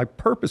on her. So I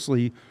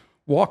purposely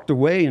walked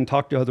away and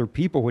talked to other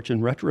people, which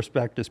in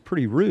retrospect is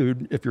pretty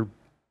rude if you're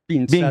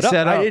being set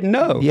up. I didn't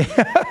know.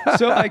 Yeah.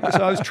 so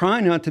I was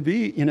trying not to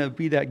be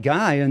that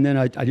guy. And then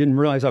I didn't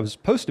realize I was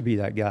supposed to be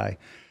that guy.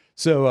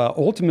 So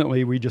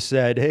ultimately we just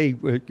said, hey,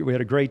 we had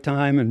a great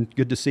time and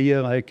good to see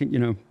you. Like,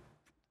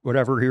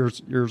 whatever,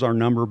 here's our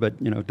number,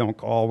 but don't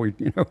call.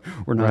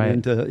 We're not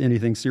into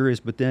anything serious.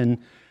 But then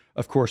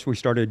of course we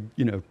started,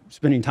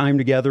 spending time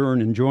together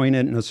and enjoying it.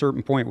 And at a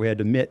certain point we had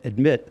to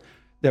admit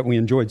that we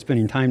enjoyed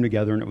spending time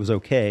together and it was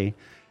okay.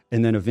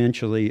 And then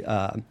eventually,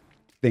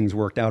 things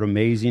worked out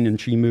amazing, and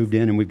she moved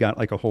in, and we've got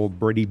like a whole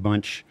Brady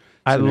Bunch.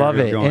 I love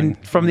it. Going.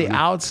 And from the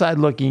outside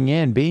looking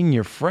in, being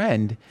your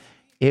friend,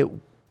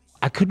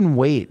 I couldn't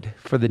wait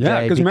for the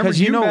day. Because remember,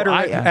 you met her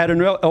at an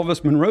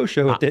Elvis Monroe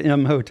show at the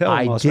M Hotel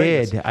in Las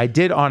Vegas. I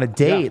did on a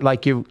date.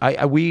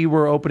 Yeah. we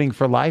were opening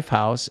for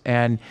Lifehouse,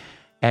 and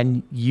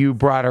you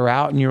brought her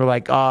out, and you were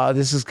like, oh,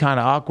 this is kind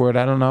of awkward.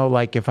 I don't know,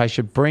 like if I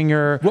should bring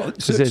her,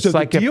 because it's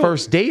like a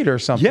first date or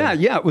something.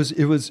 Yeah. It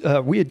was.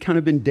 We had kind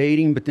of been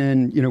dating, but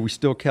then, we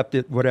still kept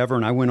it whatever.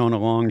 And I went on a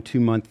long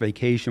 2-month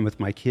vacation with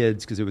my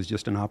kids because it was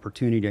just an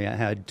opportunity I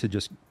had to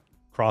just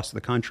cross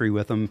the country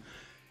with them.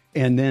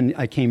 And then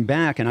I came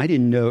back, and I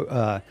didn't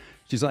know,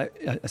 she's like,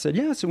 I said,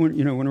 yeah, so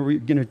when are we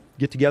going to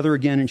get together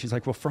again? And she's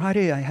like, well,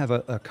 Friday I have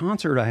a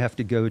concert I have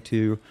to go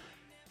to.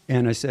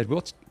 And I said,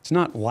 well, it's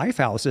not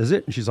Lifehouse, is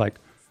it? And she's like,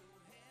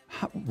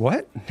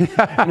 what? And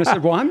I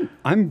said, well,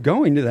 I'm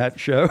going to that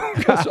show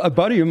because a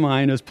buddy of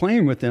mine is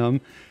playing with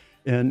him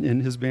in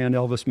his band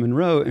Elvis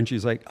Monroe. And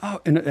she's like, oh,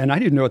 and I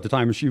didn't know at the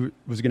time if she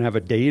was going to have a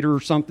date or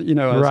something.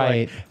 I was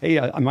like, hey,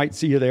 I might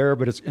see you there.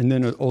 And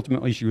then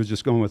ultimately she was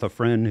just going with a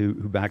friend who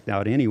backed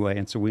out anyway.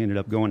 And so we ended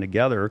up going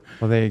together.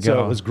 Well, there you go.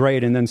 So it was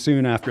great. And then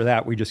soon after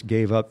that, we just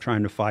gave up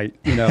trying to fight,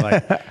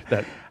 like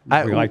that.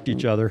 We liked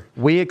each other.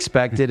 We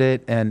expected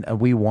it, and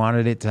we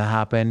wanted it to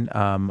happen.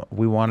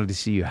 We wanted to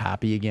see you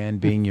happy again,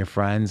 being your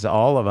friends.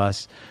 All of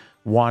us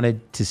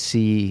wanted to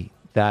see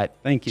that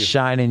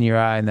shine in your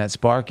eye and that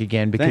spark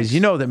again, because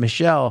you know that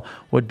Michelle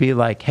would be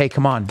like, hey,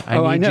 come on,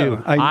 I need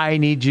you. I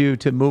need you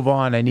to move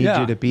on. I need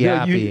you to be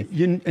happy.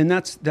 And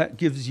that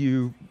gives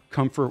you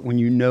comfort when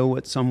you know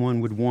what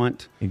someone would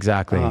want.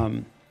 Exactly.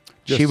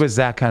 She was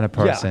that kind of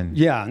person.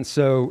 Yeah.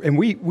 And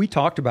we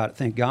talked about it,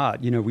 thank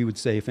God. We would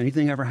say, if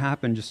anything ever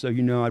happened, just so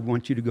you know, I'd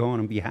want you to go on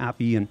and be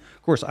happy. And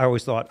of course, I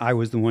always thought I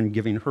was the one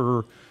giving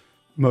her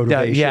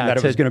motivation, that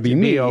it was going to be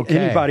me. Okay.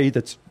 Anybody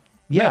that's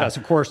met us,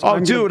 of course.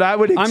 I'm going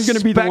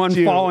to be the one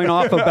falling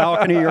off a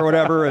balcony or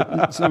whatever,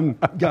 at some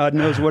God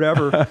knows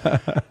whatever.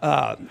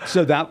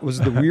 So that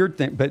was the weird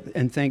thing.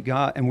 And thank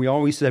God. And we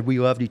always said we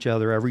loved each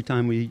other every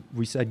time we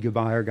said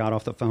goodbye or got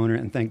off the phone.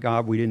 And thank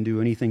God we didn't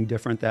do anything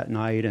different that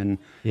night. And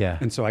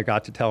so I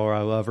got to tell her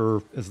I love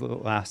her as the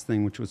last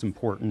thing, which was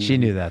important. She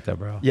knew that though,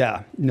 bro.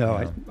 Yeah.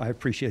 No, I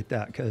appreciate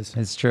that, because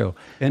it's true.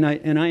 And I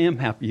am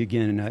happy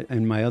again.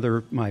 And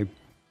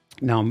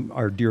now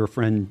our dear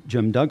friend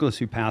Jim Douglas,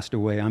 who passed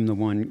away, I'm the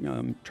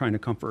one trying to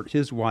comfort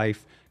his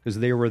wife, because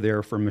they were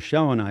there for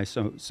Michelle and I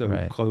so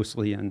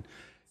closely, and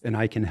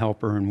I can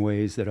help her in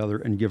ways that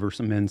and give her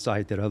some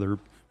insight that other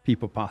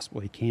people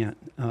possibly can't.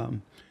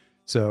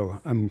 So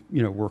I'm,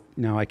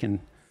 now I can,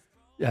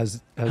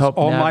 as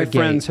all my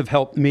friends have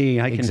helped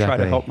me, I can try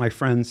to help my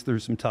friends through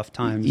some tough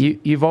times.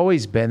 You've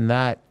always been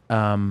that.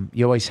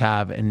 You always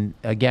have. And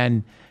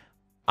again,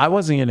 I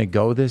wasn't going to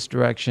go this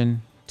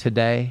direction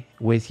today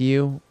with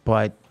you,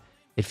 but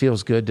it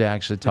feels good to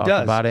actually talk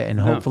about it, and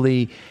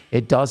hopefully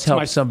it does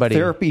help somebody.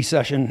 Therapy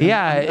session.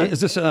 Yeah. Is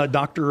this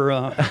Dr.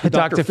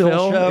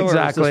 Phil show?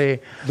 Exactly. Or is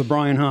this the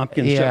Brian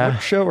Hopkins show?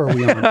 What show are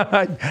we on?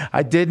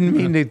 I didn't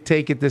mean to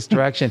take it this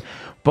direction,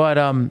 but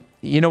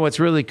what's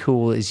really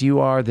cool is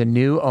you are the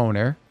new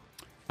owner.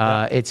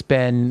 It's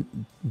been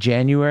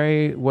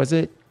January, was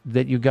it,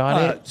 that you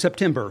got it?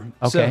 September.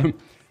 Okay. So,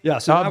 yeah.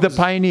 So Of the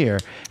Pioneer.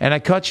 And I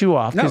cut you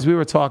off because No. we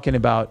were talking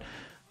about,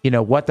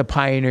 what the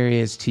Pioneer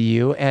is to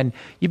you. And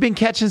you've been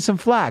catching some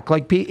flack.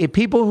 Like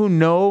people who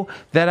know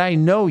that I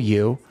know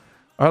you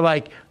are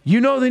like,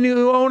 the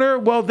new owner?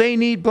 Well, they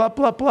need blah,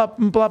 blah, blah,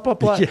 blah, blah,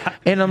 blah. Yeah.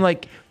 And I'm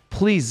like,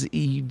 please,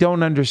 you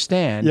don't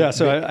understand. Yeah.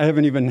 So I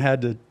haven't even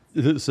had to.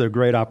 It's a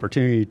great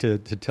opportunity to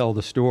tell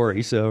the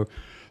story. So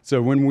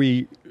when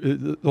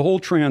the whole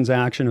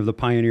transaction of the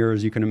Pioneer,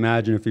 as you can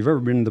imagine, if you've ever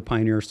been to the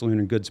Pioneer Saloon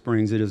in Good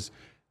Springs, it is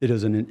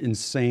an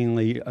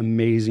insanely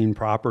amazing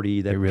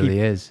property that It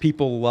really is.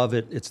 People love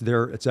it.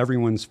 It's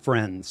everyone's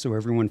friend. So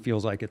everyone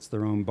feels like it's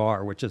their own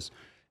bar, which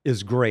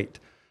is great.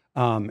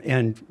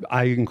 And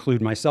I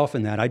include myself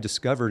in that. I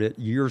discovered it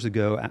years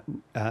ago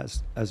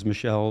as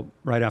Michelle,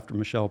 right after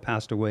Michelle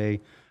passed away.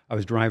 I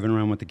was driving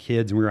around with the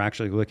kids and we were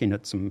actually looking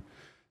at some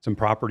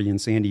property in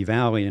Sandy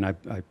Valley, and I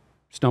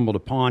stumbled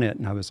upon it,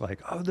 and I was like,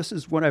 "Oh, this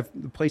is the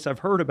place I've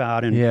heard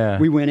about." And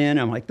we went in.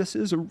 And I'm like, "This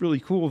is a really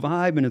cool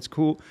vibe, and it's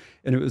cool."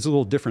 And it was a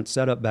little different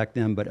setup back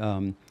then, but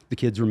the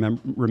kids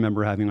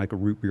remember having like a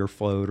root beer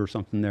float or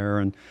something there,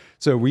 and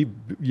so we've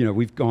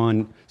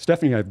gone.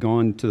 Stephanie and I've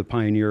gone to the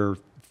Pioneer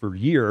for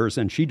years,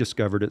 and she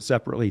discovered it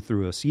separately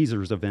through a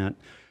Caesars event.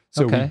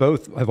 So we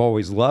both have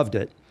always loved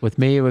it. With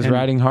me, it was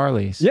riding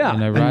Harleys. Yeah,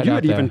 and you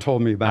had even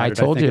told me about it. I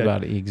told you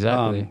about it,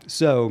 exactly.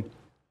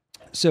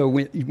 So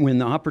when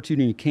the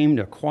opportunity came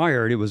to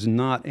acquire it, it was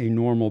not a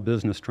normal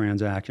business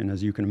transaction,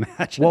 as you can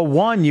imagine. Well,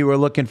 one, you were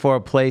looking for a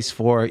place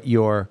for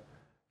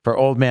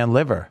Old Man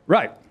Liver.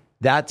 Right.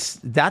 That's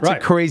a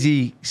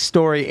crazy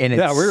story in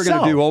itself. Yeah, we were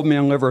going to do Old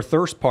Man Liver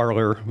Thirst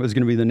Parlor was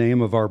going to be the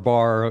name of our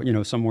bar,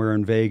 somewhere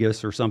in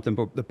Vegas or something.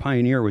 But the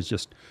Pioneer was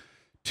just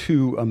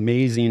too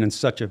amazing and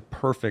such a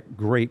perfect,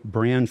 great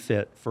brand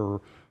fit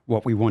for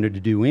what we wanted to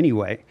do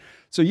anyway.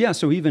 So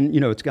even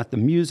it's got the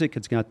music,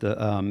 it's got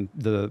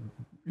the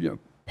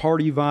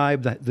party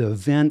vibe, the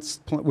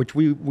events, which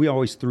we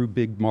always threw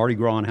big Mardi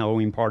Gras and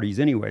Halloween parties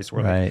anyway. So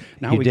right.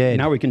 Now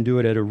we can do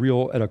it at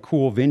a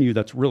cool venue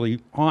that's really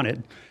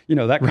haunted,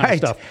 that kind of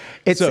stuff.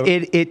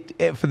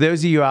 It for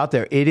those of you out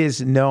there, it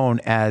is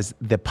known as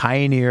the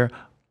Pioneer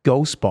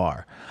Ghost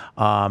Bar.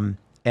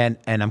 And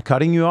I'm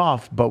cutting you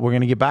off, but we're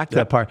going to get back to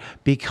that part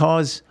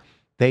because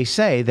they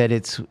say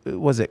that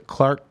was it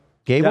Clark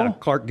Gable? Yeah,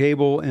 Clark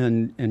Gable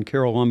and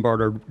Carol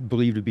Lombard are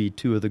believed to be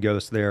two of the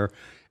ghosts there.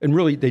 And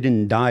really, they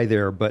didn't die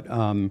there, but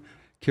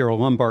Carol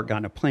Lombard got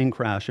in a plane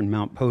crash in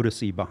Mount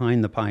Potosi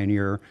behind the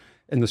Pioneer.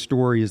 And the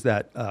story is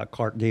that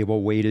Clark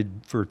Gable waited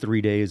for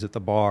 3 days at the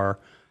bar.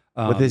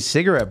 With his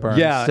cigarette burn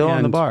still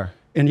on the bar.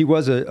 And he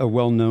was a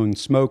well-known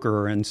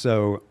smoker, and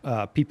so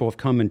people have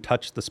come and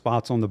touched the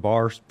spots on the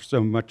bar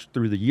so much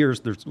through the years.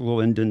 There's little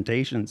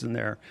indentations in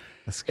there.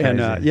 That's crazy.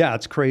 And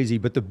it's crazy.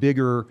 But the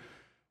bigger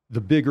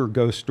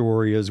ghost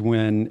story is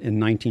when in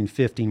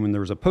 1915, when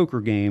there was a poker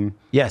game.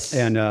 Yes.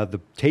 And the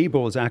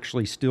table is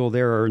actually still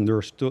there, and there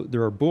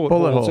are bullet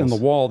holes in the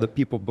wall that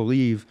people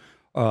believe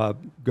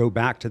go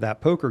back to that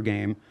poker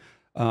game.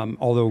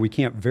 Although we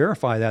can't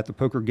verify that, the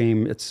poker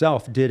game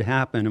itself did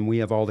happen, and we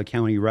have all the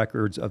county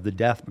records of the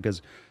death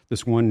because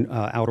this one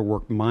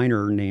out-of-work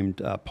miner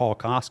named Paul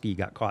Koski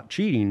got caught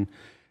cheating,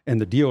 and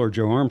the dealer,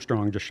 Joe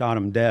Armstrong, just shot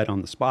him dead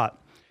on the spot.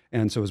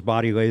 And so his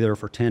body lay there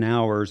for 10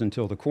 hours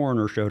until the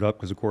coroner showed up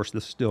because, of course,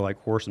 this is still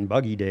like horse and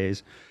buggy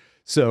days.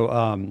 So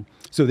a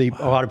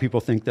lot of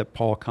people think that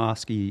Paul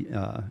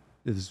Koski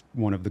is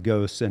one of the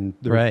ghosts, and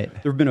there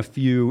have been a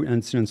few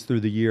incidents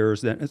through the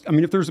years that,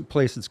 if there's a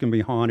place that's going to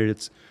be haunted,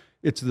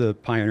 it's the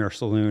Pioneer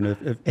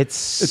Saloon. It's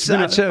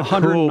such been a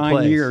 109 cool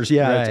place. years.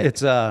 Yeah,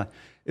 right.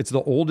 It's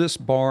the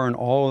oldest bar in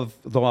all of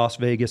the Las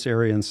Vegas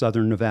area in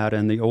southern Nevada,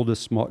 and the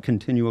oldest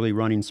continually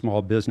running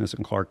small business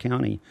in Clark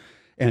County.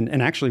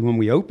 And actually, when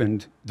we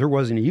opened, there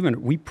wasn't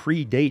even, we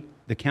predate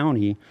the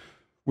county,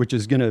 which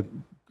is going to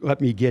let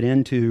me get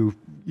into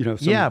some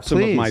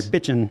of my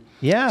bitching.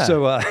 Yeah.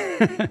 So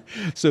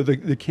so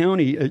the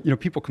county,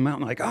 people come out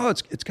and like, oh,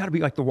 it's got to be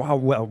like the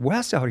Wild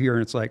West out here,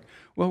 and it's like,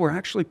 well, we're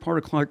actually part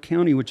of Clark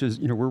County, which is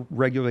we're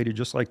regulated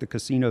just like the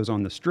casinos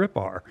on the Strip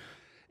are,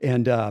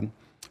 and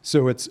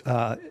so it's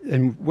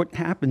and what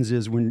happens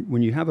is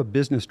when you have a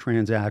business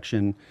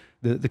transaction,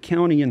 the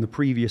county and the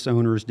previous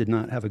owners did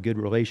not have a good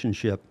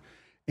relationship.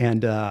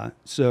 And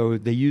so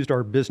they used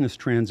our business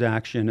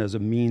transaction as a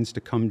means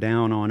to come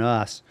down on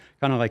us,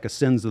 kind of like a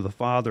sins of the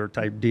father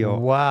type deal.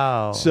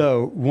 Wow.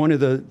 So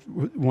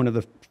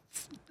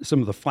some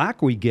of the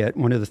flack we get,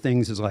 one of the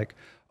things is like,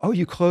 oh,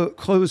 you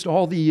closed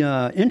all the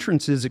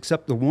entrances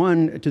except the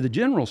one to the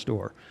general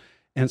store.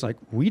 And it's like,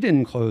 we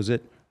didn't close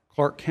it.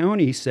 Clark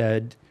County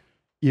said,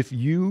 if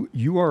you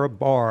are a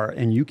bar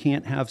and you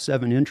can't have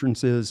 7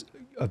 entrances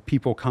of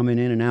people coming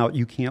in and out,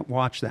 you can't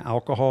watch the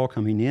alcohol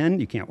coming in,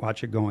 you can't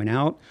watch it going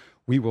out,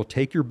 we will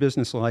take your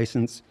business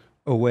license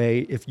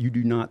away if you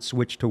do not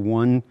switch to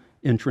one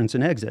entrance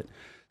and exit.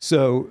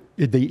 So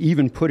they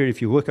even put it,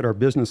 if you look at our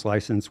business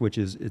license, which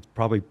it's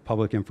probably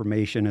public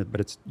information, but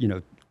it's,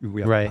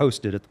 we have to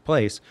post it at the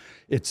place.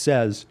 It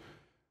says,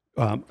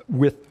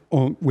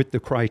 with the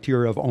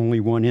criteria of only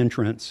one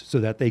entrance, so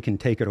that they can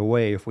take it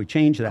away if we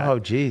change that. Oh,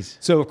 geez.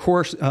 So of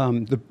course,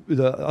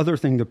 the other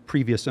thing the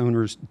previous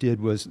owners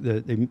did was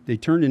they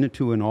turned it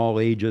into an all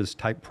ages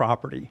type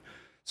property.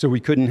 So we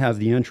couldn't have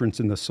the entrance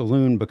in the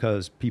saloon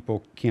because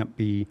people can't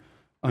be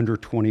under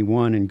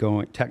 21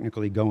 and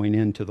technically going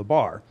into the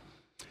bar.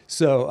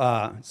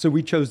 So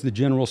we chose the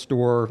general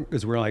store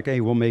because we're like,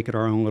 hey, we'll make it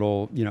our own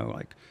little,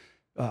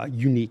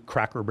 unique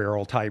Cracker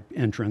Barrel type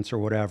entrance or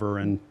whatever,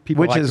 and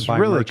people Which like is to buy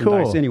really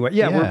merchandise cool. anyway.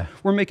 Yeah, Yeah.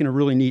 we're making a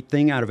really neat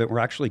thing out of it. We're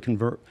actually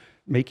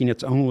making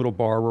its own little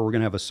bar where we're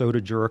going to have a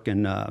soda jerk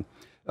and a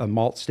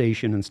malt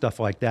station and stuff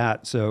like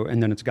that. So,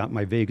 and then it's got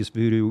my Vegas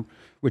Voodoo,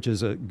 which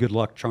is a good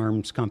luck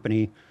charms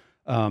company.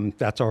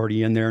 That's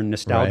already in there,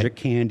 nostalgic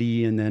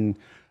candy, and then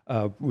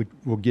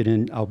we'll get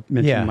in. I'll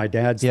mention my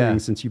dad's thing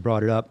since you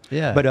brought it up.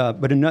 Yeah.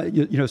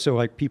 But so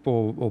like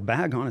people will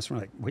bag on us. We're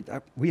like, wait,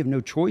 we have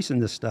no choice in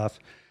this stuff.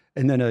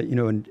 And then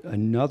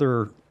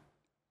another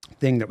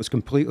thing that was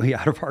completely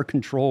out of our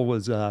control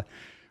was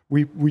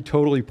we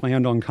totally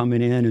planned on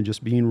coming in and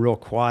just being real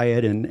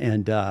quiet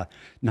and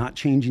not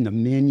changing the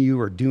menu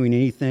or doing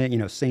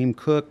anything. Same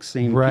cook,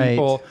 same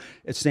people,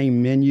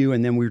 same menu.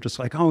 And then we were just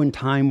like, oh, in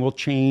time we'll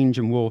change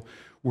and we're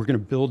going to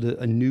build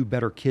a new,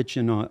 better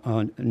kitchen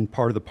in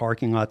part of the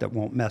parking lot that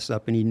won't mess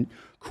up any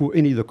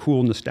of the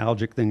cool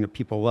nostalgic thing that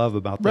people love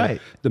about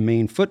the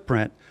main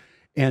footprint.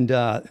 And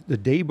the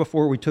day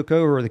before we took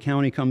over, the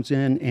county comes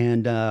in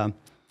and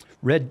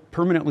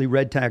permanently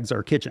red tags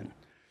our kitchen.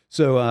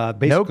 So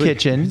basically, no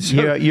kitchen.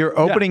 You're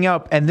opening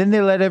up, and then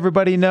they let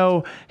everybody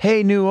know,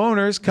 "Hey, new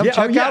owners, come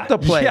check out the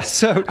place." Yeah,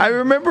 so I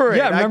remember it.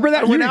 Yeah, remember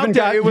that?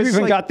 You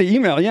even got the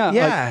email. Yeah,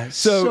 yeah.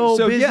 So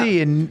busy.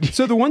 Yeah. And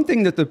so the one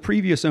thing that the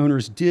previous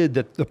owners did,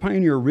 that the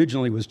Pioneer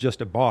originally was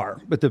just a bar,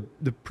 but the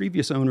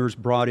previous owners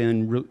brought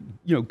in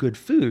good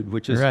food,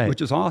 which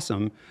is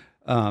awesome.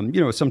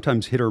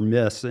 Sometimes hit or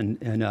miss,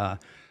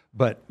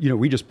 but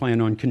we just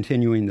plan on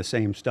continuing the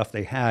same stuff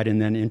they had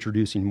and then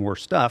introducing more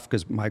stuff,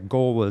 because my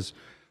goal was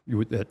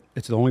that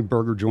it's the only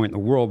burger joint in the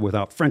world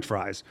without French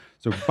fries.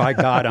 So by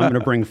God, I'm going to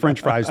bring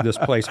French fries to this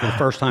place for the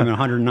first time in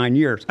 109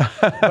 years.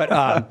 But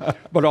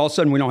all of a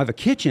sudden we don't have a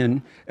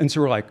kitchen, and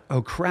so we're like,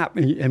 oh crap!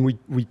 And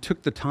we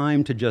took the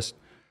time to just.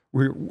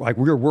 We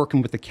were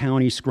working with the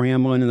county,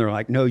 scrambling, and they're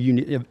like, no,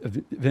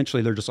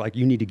 eventually they're just like,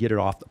 you need to get it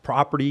off the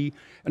property.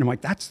 And I'm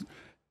like,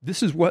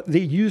 this is what they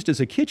used as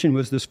a kitchen,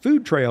 was this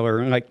food trailer.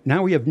 And like,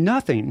 now we have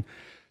nothing.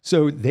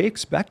 So they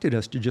expected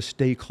us to just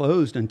stay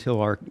closed until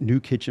our new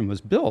kitchen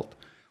was built,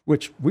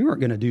 which we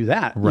weren't going to do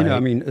that. Right.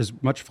 As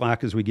much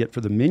flack as we get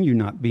for the menu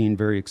not being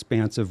very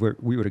expansive,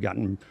 we would have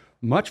gotten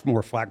much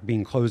more flack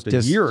being closed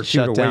a year or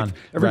two to wait.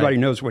 Everybody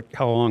knows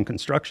how long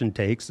construction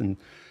takes. And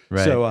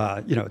so,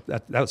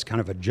 that was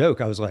kind of a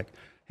joke. I was like,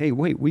 hey,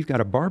 wait, we've got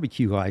a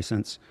barbecue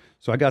license.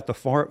 So I got the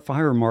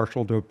fire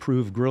marshal to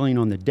approve grilling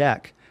on the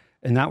deck.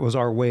 And that was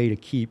our way to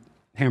keep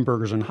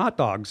hamburgers and hot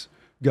dogs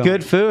going.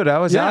 Good food. I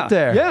was out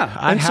there. Yeah.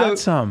 I had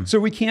some. So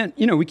we can't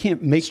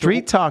make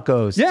street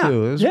tacos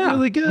too. It was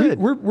really good.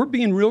 We're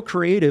being real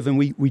creative, and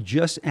we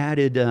just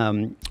added,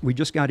 we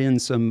just got in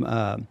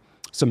some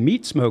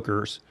meat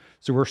smokers.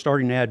 So we're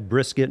starting to add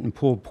brisket and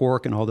pulled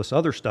pork and all this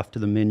other stuff to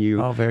the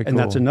menu. Oh, very cool. And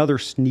that's another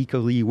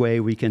sneakily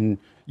way we can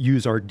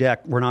use our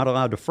deck. We're not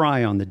allowed to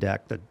fry on the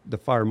deck. The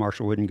fire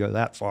marshal wouldn't go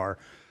that far.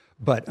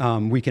 But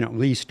we can at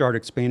least start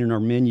expanding our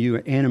menu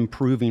and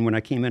improving. When I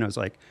came in, I was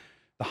like,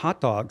 the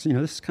hot dogs,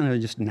 this is kind of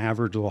just an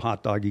average little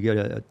hot dog you get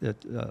at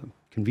a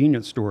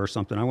convenience store or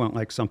something. I want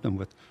like something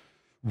with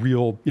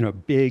real,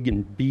 big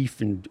and beef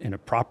and a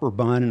proper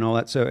bun and all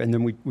that. So, and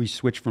then we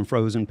switched from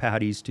frozen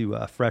patties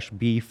to fresh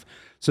beef.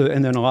 So,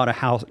 and then a lot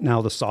of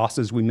now the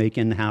sauces we make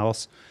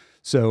in-house.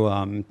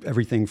 So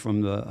everything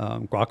from the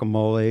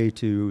guacamole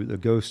to the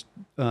ghost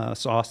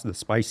sauce, the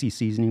spicy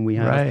seasoning we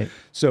have. Right.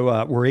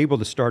 So we're able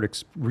to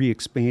start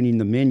re-expanding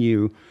the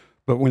menu.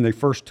 But when they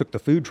first took the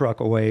food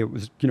truck away, it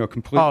was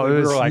completely. Oh,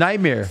 it was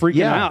nightmare.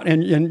 Freaking out.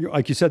 And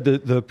like you said,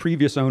 the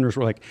previous owners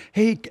were like,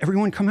 "Hey,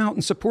 everyone, come out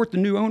and support the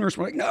new owners."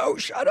 We're like, "No,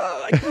 shut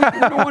up! We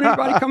don't want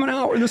anybody coming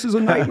out. This is a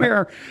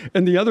nightmare."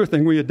 And the other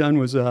thing we had done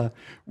was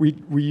we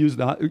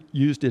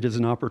used it as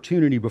an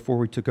opportunity before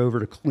we took over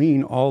to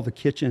clean all the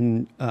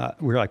kitchen.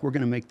 We were like, we're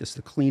going to make this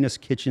the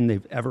cleanest kitchen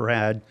they've ever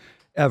had,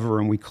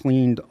 and we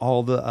cleaned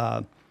all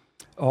the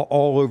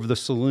all over the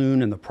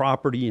saloon and the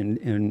property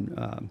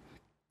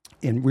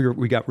and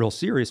we got real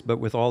serious, but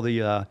with all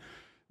the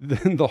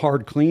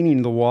hard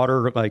cleaning, the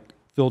water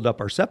filled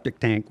up our septic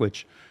tank,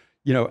 which,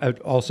 all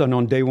of a sudden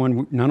on day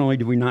one, not only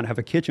did we not have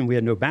a kitchen, we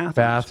had no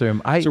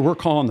bathroom. So we're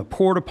calling the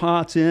porta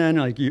pots in.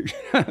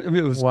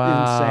 It was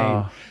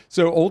insane.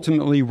 So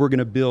ultimately, we're going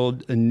to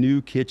build a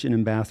new kitchen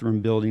and bathroom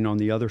building on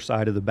the other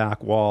side of the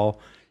back wall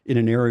in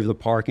an area of the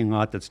parking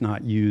lot that's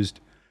not used.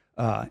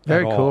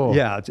 Very cool.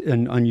 Yeah, it's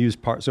an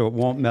unused part, so it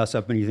won't mess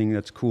up anything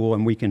that's cool,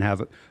 and we can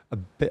have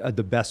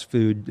the best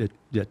food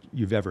that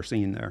you've ever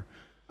seen there.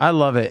 I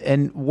love it.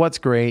 And what's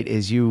great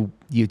is you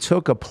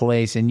took a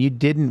place and you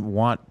didn't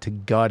want to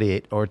gut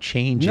it or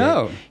change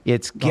it.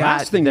 It's the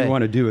last thing you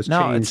want to do is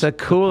change. It's the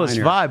coolest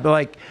vibe.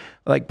 But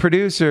like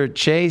producer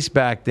Chase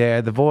back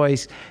there, the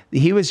voice,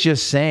 he was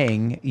just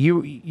saying,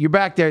 you're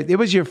back there. It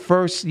was your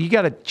first, you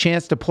got a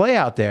chance to play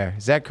out there.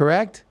 Is that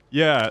correct?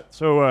 Yeah.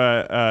 So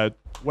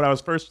when I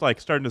was first like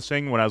starting to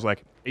sing when I was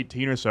like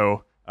 18 or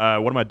so,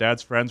 one of my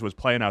dad's friends was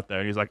playing out there,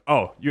 and he's like,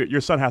 "Oh,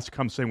 your son has to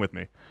come sing with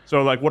me."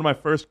 So like one of my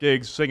first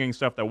gigs singing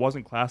stuff that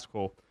wasn't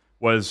classical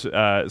was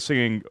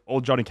singing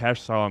old Johnny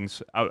Cash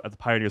songs out at the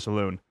Pioneer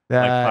Saloon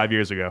like 5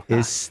 years ago.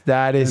 Isn't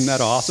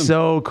that awesome?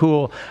 So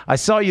cool. I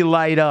saw you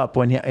light up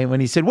when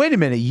he said, "Wait a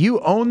minute, you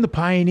own the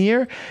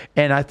Pioneer?"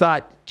 And I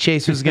thought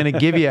Chase was going to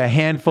give you a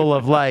handful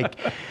of like,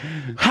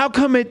 "How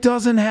come it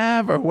doesn't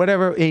have," or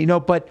whatever,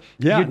 but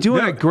you're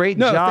doing a great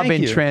job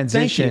in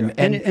transition.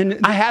 And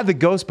I had the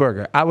Ghost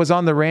Burger. I was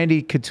on the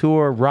Randy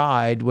Couture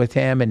ride with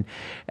him,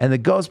 and the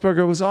Ghost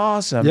Burger was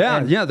awesome.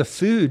 Yeah, the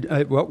food,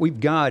 what we've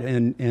got,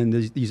 and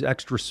these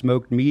extra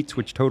smoked meats,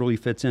 which totally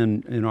fits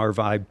in our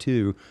vibe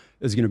too,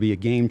 is going to be a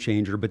game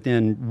changer. But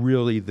then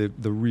really the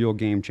real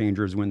game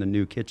changer is when the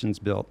new kitchen's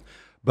built.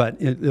 But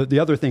the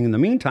other thing in the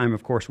meantime,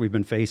 of course, we've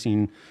been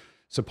facing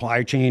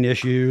supply chain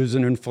issues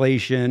and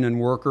inflation and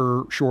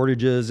worker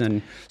shortages.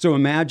 And so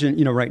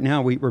imagine, right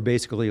now we're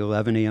basically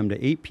 11 a.m.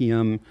 to 8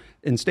 p.m.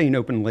 and staying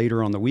open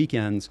later on the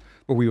weekends,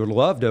 but we would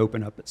love to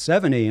open up at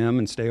 7 a.m.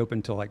 and stay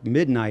open till like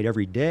midnight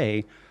every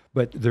day.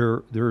 But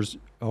there's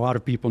a lot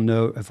of people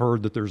have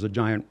heard that there's a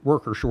giant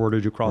worker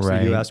shortage across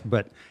the U.S.,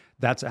 but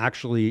that's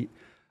actually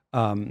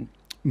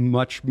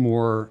much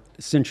more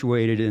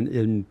accentuated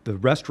in the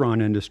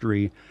restaurant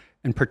industry,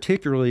 and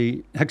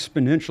particularly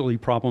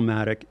exponentially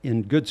problematic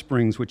in Good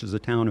Springs, which is a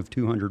town of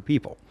 200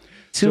 people.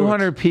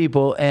 200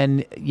 people,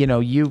 and you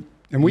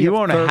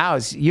own a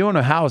house. You own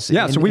a house.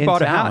 Yeah, so we bought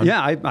town. a house.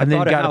 Yeah, I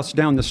bought a house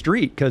down the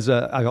street because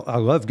I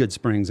love Good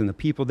Springs, and the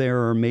people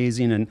there are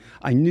amazing. And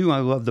I knew I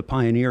loved the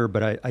Pioneer,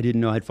 but I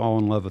didn't know I'd fall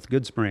in love with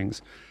Good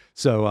Springs.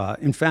 So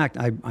in fact,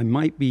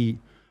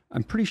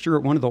 I'm pretty sure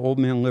at one of the Old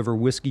Man Liver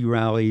whiskey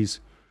rallies,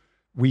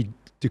 we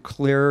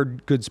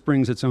declared Good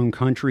Springs its own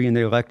country, and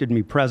they elected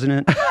me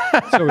president.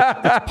 So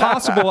it's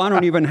possible I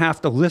don't even have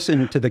to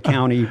listen to the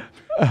county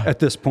at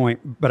this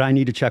point, but I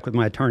need to check with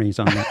my attorneys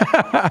on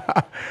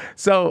that.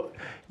 So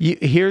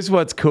here's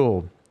what's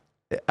cool.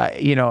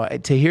 To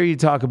hear you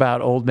talk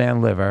about Old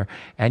Man Liver,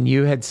 and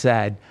you had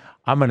said,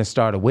 I'm going to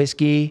start a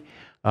whiskey.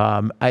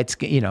 And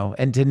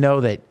to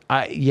know that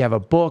you have a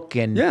book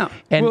and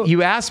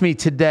you asked me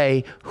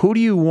today, who do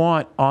you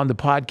want on the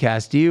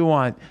podcast? Do you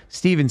want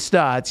Steven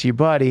Staats, your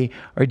buddy,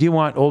 or do you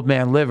want Old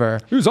Man Liver?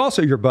 Who's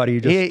also your buddy?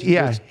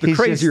 The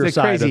crazier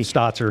side of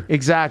Staatser.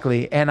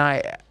 Exactly. And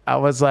I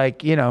was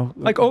like,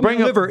 like Old Man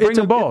Liver, bring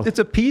them both. It's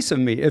a piece of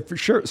me. It for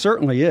sure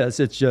certainly is.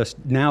 It's just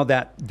now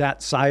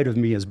that side of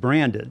me is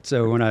branded.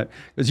 So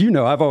as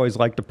I've always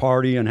liked to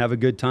party and have a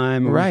good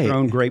time. And we've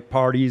thrown great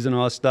parties and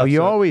all that stuff. Oh,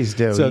 you always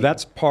do. So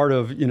that's part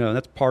of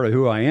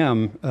who I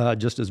am,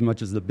 just as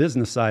much as the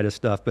business side of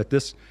stuff. But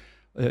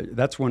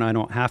that's when I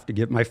don't have to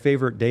get my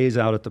favorite days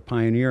out at the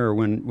Pioneer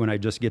when I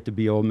just get to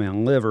be Old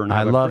Man Liver. And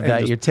I love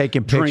that you're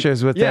taking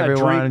pictures with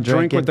everyone and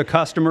drink with the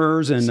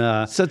customers.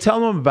 And so tell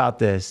them about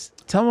this.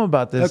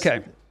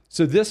 Okay.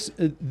 So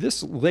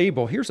this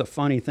label, here's a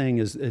funny thing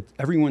is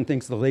everyone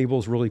thinks the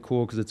label's really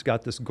cool because it's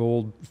got this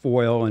gold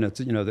foil and it's,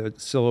 the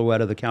silhouette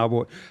of the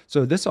cowboy.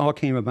 So this all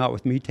came about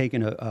with me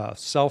taking a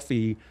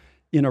selfie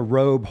in a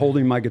robe,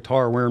 holding my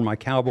guitar, wearing my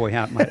cowboy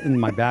hat in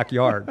my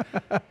backyard.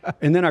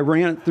 And then I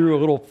ran it through a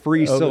little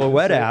free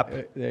silhouette app.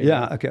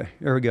 Okay,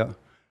 there we go.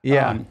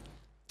 Yeah.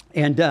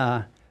 And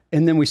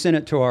then we sent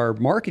it to our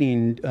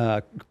marketing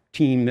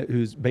team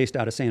who's based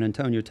out of San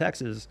Antonio,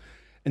 Texas.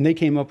 And they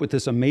came up with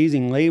this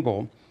amazing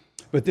label.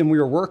 But then we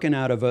were working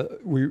out of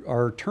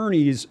our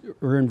attorneys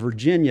are in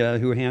Virginia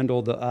who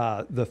handle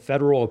the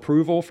federal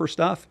approval for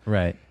stuff.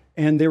 Right.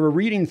 And they were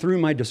reading through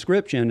my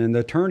description, and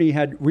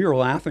we were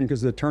laughing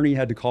because the attorney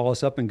had to call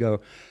us up and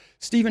go,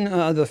 Stephen,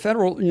 the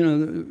federal,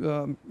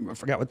 I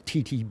forgot what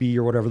TTB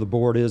or whatever the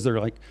board is. They're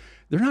like,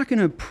 they're not going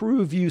to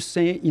approve you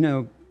saying,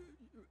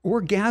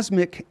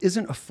 orgasmic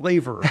isn't a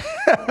flavor.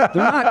 They're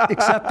not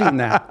accepting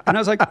that. And I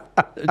was like,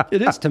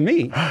 it is to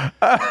me.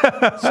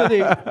 So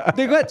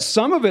they let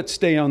some of it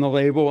stay on the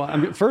label. I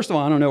mean, first of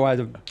all, I don't know why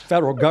the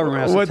federal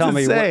government has to tell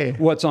me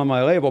what's on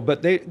my label,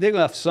 but they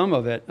left some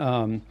of it.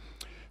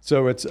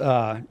 So it's,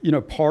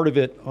 part of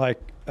it, like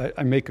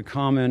I make a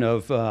comment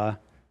of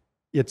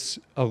it's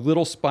a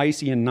little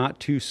spicy and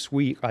not too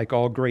sweet, like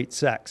all great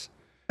sex.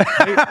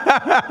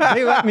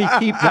 They let me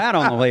keep that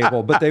on the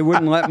label, but they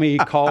wouldn't let me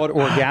call it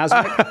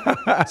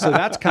orgasmic. So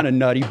that's kind of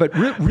nutty. But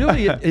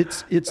really,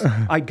 it's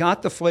I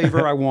got the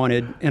flavor I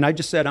wanted, and I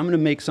just said I'm going to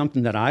make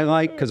something that I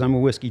like because I'm a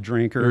whiskey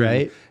drinker,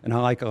 right? And I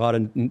like a lot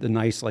of the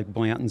nice like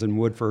Blantons and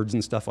Woodfords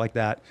and stuff like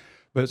that.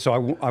 But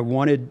so I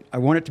want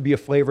it to be a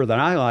flavor that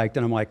I liked,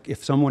 and I'm like,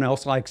 if someone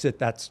else likes it,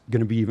 that's going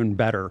to be even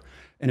better.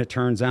 And it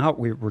turns out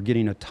we're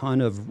getting a ton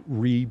of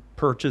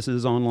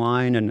repurchases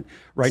online. And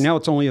right now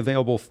it's only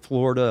available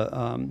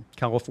Florida,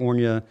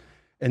 California,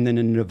 and then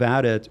in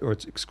Nevada,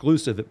 it's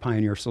exclusive at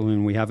Pioneer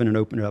Saloon. We haven't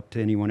opened it up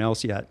to anyone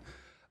else yet.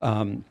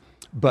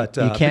 But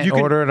you can't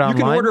order it online?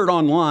 You can order it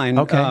online.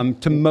 Okay.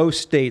 To most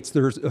states,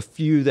 there's a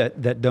few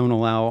that don't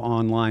allow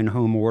online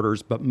home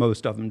orders, but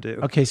most of them do.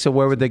 Okay, so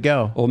where would they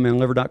go?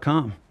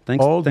 Oldmanliver.com.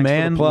 Thanks for the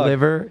plug.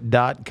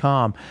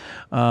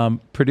 Oldmanliver.com.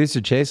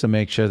 Producer Chase will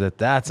make sure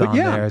that's on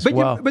there as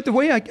well. But the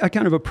way I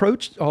kind of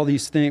approach all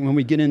these things when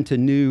we get into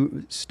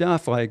new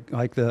stuff, like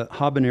the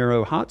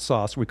habanero hot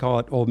sauce, we call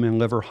it Old Man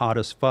Liver Hot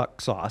as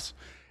Fuck sauce.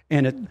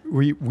 And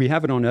we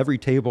have it on every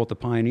table at the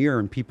Pioneer,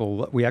 and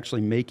we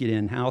actually make it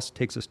in-house. It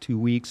takes us 2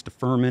 weeks to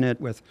ferment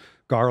it with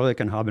garlic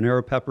and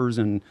habanero peppers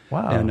and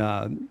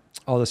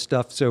all this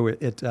stuff. So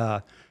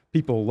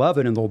people love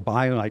it, and they'll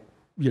buy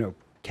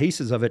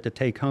cases of it to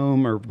take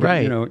home, or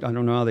I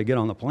don't know how they get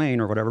on the plane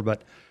or whatever,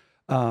 but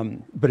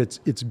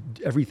it's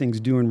everything's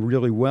doing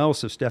really well.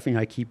 So Stephanie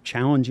and I keep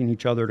challenging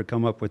each other to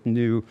come up with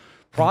new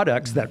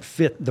products that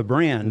fit the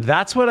brand.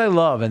 That's what I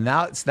love, and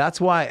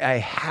that's why I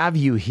have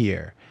you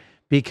here,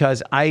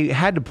 because I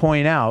had to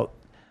point out,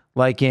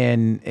 like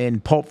in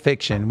Pulp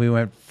Fiction, we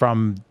went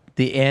from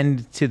the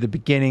end to the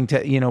beginning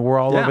to we're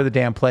all over the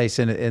damn place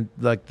in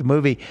like the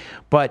movie,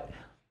 but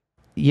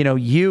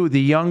you, the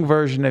young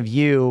version of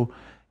you.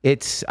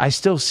 I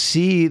still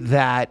see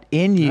that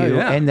in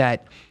you, and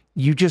that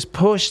you just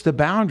push the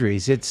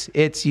boundaries.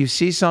 It's you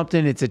see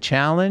something, it's a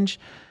challenge.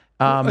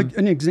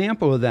 An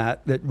example of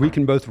that we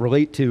can both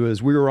relate to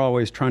is we were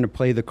always trying to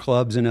play the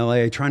clubs in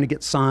LA, trying to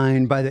get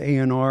signed by the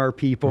A&R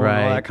people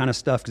and all that kind of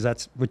stuff, because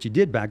that's what you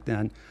did back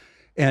then.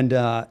 And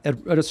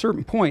at a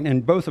certain point,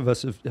 and both of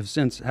us have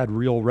since had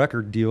real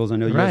record deals. I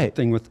know you had a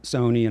thing with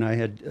Sony, and I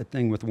had a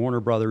thing with Warner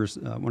Brothers,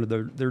 one of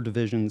their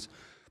divisions.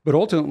 But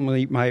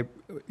ultimately,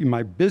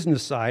 my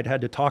business side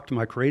had to talk to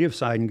my creative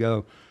side and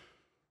go,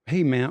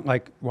 hey, man,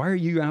 like, why are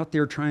you out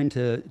there trying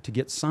to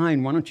get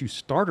signed? Why don't you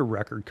start a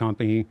record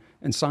company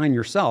and sign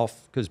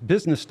yourself? Because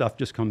business stuff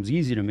just comes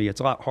easy to me. It's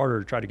a lot harder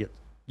to try to get,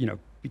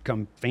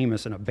 become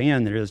famous in a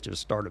band than it is to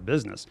start a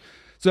business.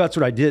 So that's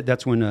what I did.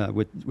 That's when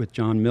with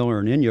John Miller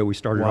and Ennio, we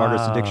started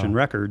Artist Addiction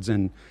Records,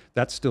 and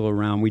that's still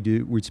around.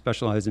 We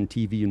specialize in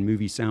TV and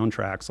movie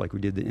soundtracks, like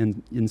we did the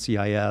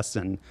NCIS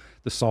and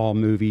the Saw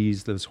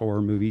movies, those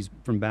horror movies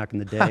from back in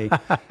the day,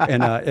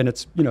 and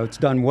it's it's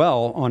done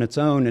well on its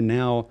own. And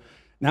now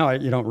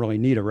you don't really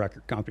need a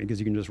record company because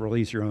you can just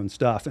release your own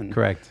stuff. And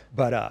correct.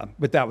 But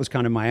that was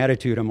kind of my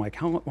attitude. I'm like,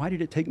 why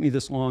did it take me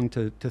this long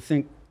to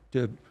think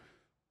to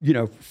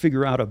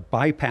figure out a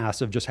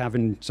bypass of just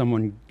having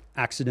someone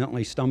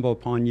accidentally stumble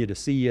upon you to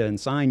see you and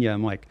sign you?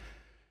 I'm like,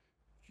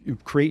 you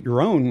create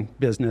your own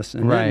business,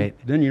 and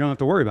then you don't have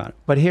to worry about it.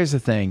 But here's the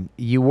thing: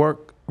 you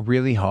work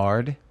really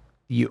hard.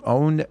 You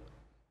own,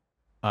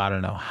 I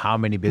don't know how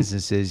many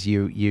businesses.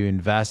 You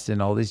invest in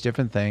all these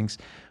different things,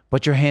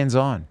 but you're hands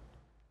on.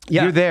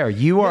 Yeah. You're there.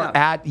 You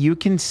are you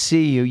can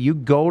see you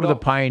go to the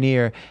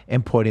Pioneer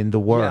and put in the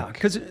work. Yeah,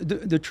 because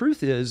the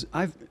truth is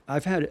I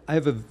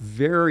have a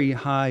very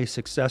high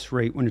success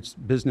rate when it's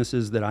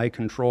businesses that I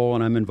control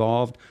and I'm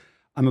involved.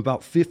 I'm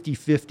about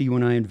 50-50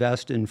 when I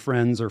invest in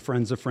friends or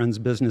friends of friends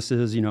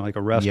businesses, like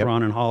a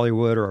restaurant in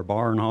Hollywood or a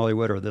bar in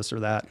Hollywood or this or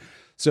that.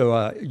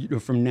 So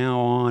from now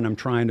on, I'm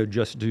trying to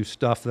just do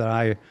stuff that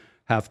I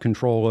have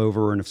control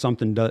over, and if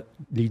something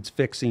needs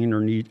fixing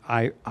or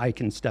I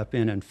can step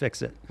in and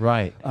fix it.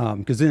 Right.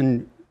 Because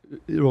then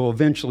it will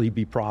eventually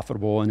be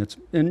profitable, and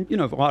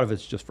a lot of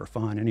it's just for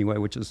fun anyway,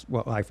 which is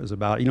what life is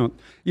about.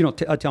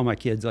 I tell my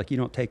kids, like, you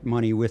don't take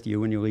money with you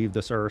when you leave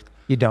this earth.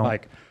 You don't.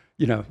 Like,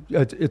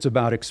 it's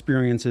about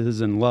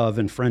experiences and love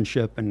and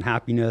friendship and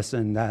happiness,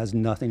 and that has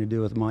nothing to do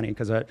with money.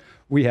 Because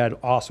we had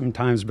awesome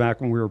times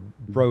back when we were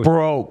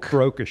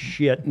broke as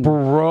shit, and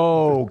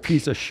a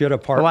piece of shit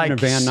apartment in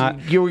Van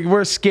Nuys. You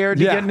were scared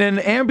to get in an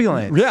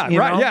ambulance. Yeah,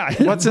 right.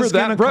 Yeah, what's this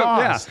going to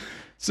cost? Yeah.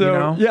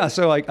 So,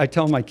 so I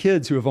tell my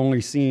kids who have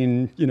only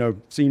seen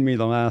me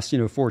the last,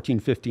 14,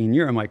 15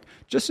 years, I'm like,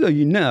 just so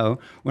you know,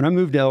 when I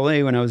moved to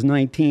LA when I was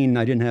 19,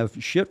 I didn't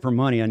have shit for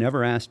money. I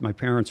never asked my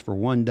parents for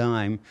one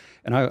dime,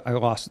 and I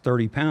lost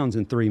 30 pounds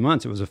in 3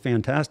 months. It was a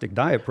fantastic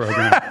diet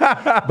program.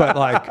 But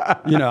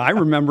I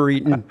remember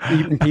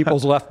eating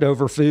people's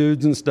leftover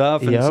foods and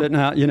stuff, and sitting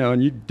out,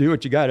 and you do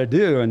what you got to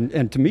do.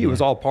 And to me, it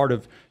was all part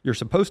of, you're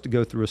supposed to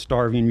go through a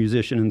starving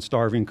musician and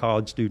starving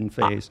college student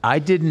phase. I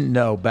didn't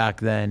know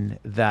back then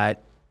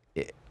that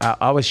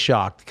I was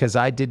shocked, because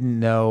I didn't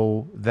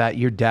know that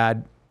your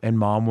dad and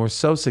mom were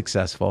so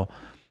successful.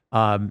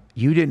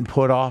 You didn't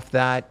put off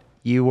that.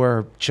 You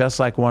were just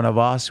like one of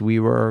us. We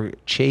were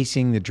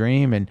chasing the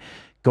dream and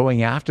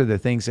going after the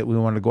things that we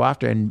wanted to go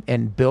after,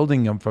 and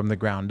building them from the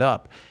ground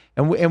up.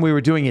 And we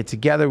were doing it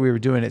together. We were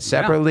doing it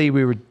separately.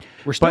 Yeah.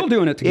 We're still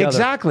doing it together.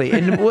 Exactly.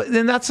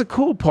 And that's the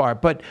cool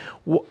part. But,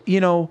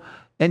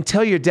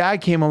 until your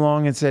dad came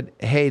along and said,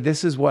 hey,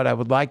 this is what I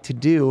would like to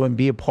do and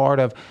be a part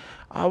of.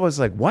 I was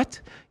like, what?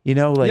 You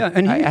know, like,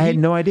 and I had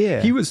no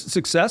idea. He was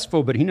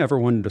successful, but he never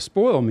wanted to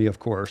spoil me, of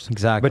course.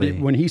 Exactly.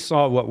 But when he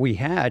saw what we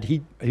had,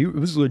 it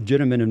was a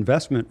legitimate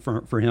investment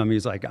for him.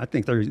 He's like, I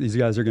think these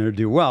guys are going to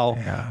do well.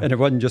 Yeah. And it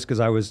wasn't just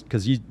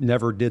because he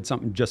never did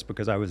something just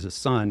because I was his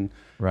son.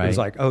 Right. It was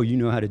like, oh, you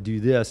know how to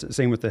do this.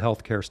 Same with the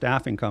healthcare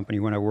staffing company.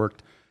 When I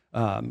worked,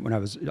 when I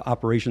was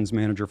operations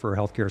manager for a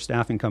healthcare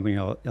staffing company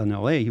in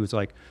LA, he was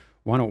like,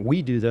 why don't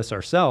we do this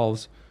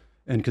ourselves?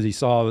 And because he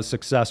saw I was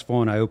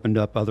successful and I opened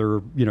up other,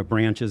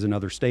 branches in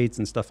other states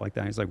and stuff like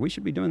that. He's like, we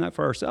should be doing that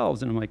for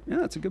ourselves. And I'm like, yeah,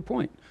 that's a good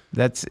point.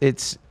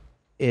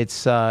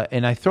 It's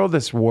and I throw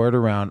this word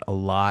around a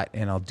lot,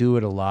 and I'll do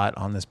it a lot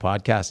on this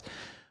podcast,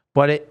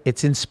 but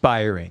it's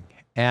inspiring.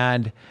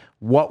 And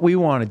what we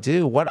want to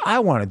do, what I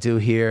want to do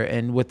here,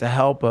 and with the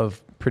help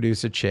of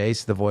producer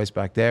Chase, the voice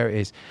back there,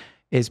 is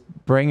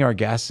bring our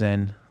guests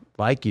in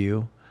like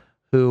you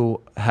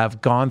who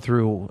have gone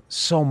through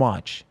so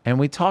much. And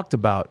we talked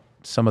about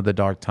some of the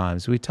dark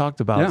times. We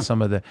talked about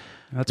some of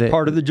that's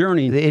part of the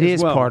journey. It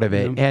is well, part of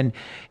it.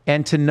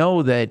 And to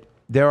know that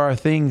there are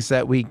things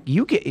that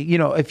you get,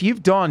 if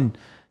you've done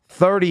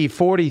 30,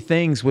 40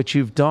 things, which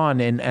you've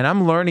done, and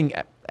I'm learning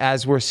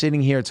as we're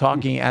sitting here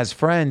talking as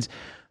friends,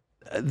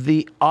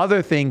 the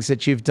other things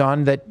that you've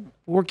done that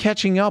we're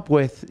catching up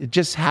with, it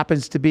just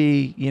happens to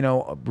be,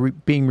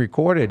 being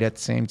recorded at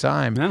the same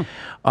time.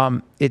 Yeah.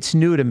 It's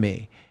new to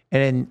me,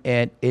 and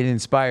it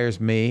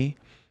inspires me.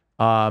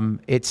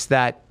 It's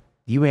that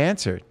you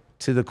answered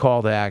to the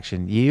call to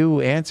action.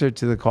 You answered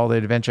to the call to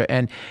adventure.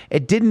 And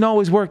it didn't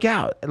always work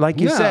out.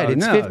 Like you said,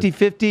 it's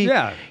 50-50.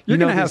 Yeah. You're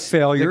going to have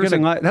failures.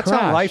 And that's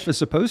crash. How life is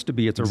supposed to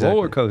be. It's a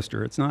roller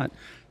coaster. It's not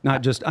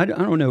just, I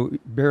don't know,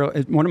 Beryl,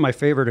 one of my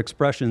favorite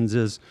expressions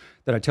is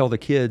that I tell the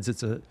kids,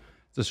 it's a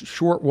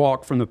short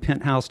walk from the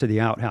penthouse to the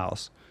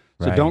outhouse.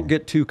 So don't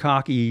get too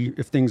cocky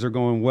if things are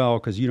going well,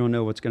 because you don't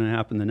know what's going to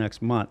happen the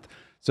next month.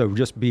 So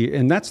just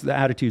and that's the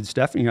attitude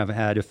Stephanie and I've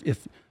had.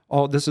 If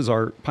this is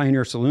our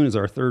Pioneer Saloon is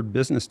our third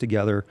business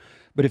together,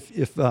 but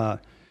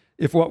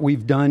if what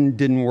we've done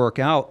didn't work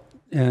out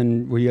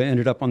and we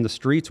ended up on the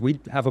streets, we'd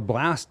have a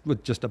blast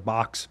with just a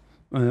box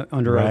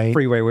under a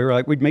freeway. We were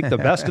like, we'd make the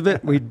best of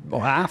it. We'd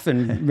laugh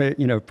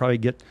and probably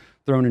get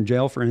thrown in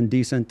jail for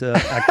indecent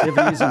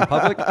activities in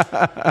public.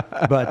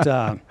 But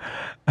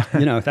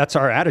that's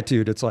our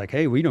attitude. It's like,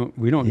 hey, we don't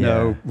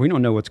know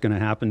what's going to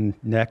happen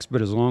next,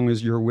 but as long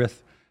as you're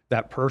with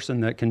that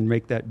person that can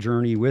make that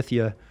journey with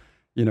you,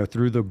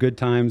 through the good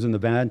times and the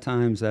bad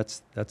times,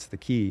 that's the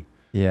key.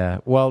 Yeah.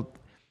 Well,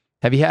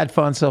 have you had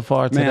fun so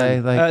far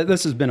today? Man,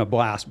 this has been a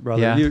blast,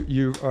 brother. Yeah.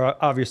 You are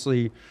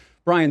obviously,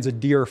 Brian's a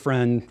dear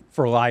friend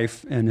for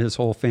life, and his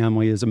whole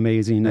family is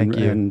amazing. Thank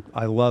you. And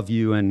I love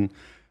you, and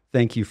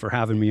thank you for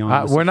having me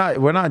on. We're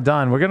not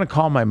done. We're going to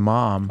call my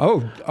mom.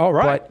 Oh, all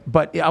right.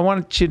 But I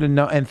want you to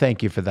know, and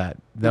thank you for that.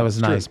 That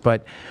was nice. True.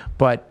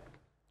 But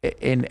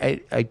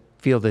I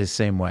feel the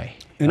same way.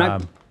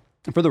 And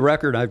for the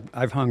record,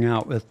 I've hung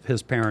out with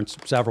his parents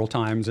several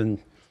times, and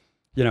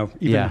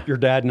even your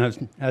dad and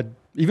I've had,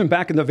 even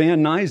back in the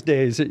Van Nuys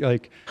days,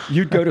 like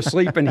you'd go to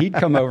sleep and he'd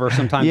come over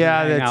sometimes and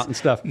hang out and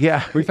stuff.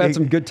 Yeah, we've had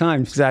some good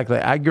times. Exactly.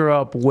 I grew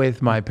up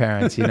with my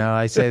parents.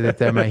 I say that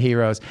they're my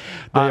heroes.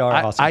 They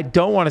are awesome. I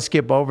don't want to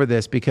skip over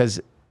this because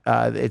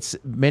it's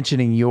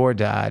mentioning your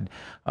dad.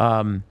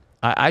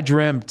 I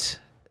dreamt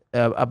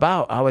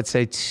about, I would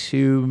say,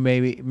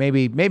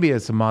 maybe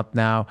it's a month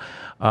now.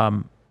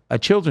 A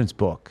children's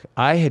book.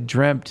 I had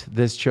dreamt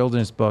this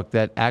children's book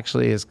that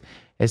actually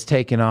has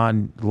taken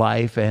on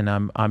life, and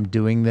I'm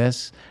doing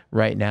this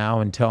right now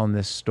and telling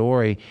this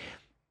story.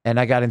 And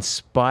I got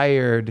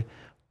inspired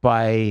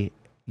by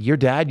your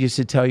dad used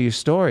to tell you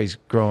stories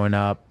growing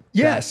up.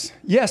 Yes.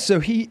 So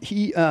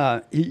he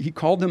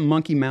called them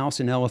monkey,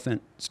 mouse, and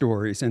elephant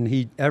stories,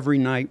 and every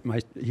night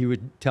he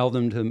would tell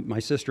them to my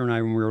sister and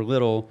I when we were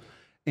little.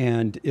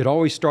 And it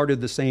always started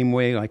the same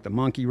way, like the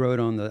monkey rode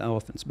on the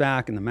elephant's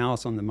back and the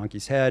mouse on the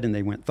monkey's head, and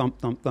they went thump,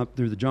 thump, thump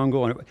through the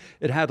jungle. And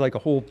it had like a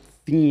whole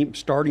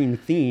starting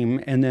theme,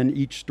 and then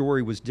each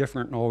story was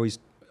different and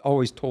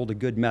always told a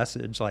good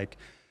message, like,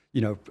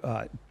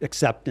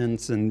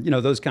 acceptance and,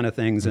 those kind of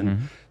things. Mm-hmm.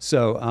 And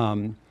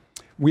so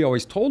we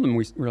always told him,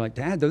 we were like,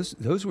 Dad,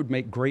 those would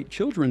make great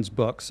children's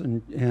books.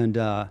 And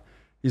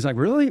he's like,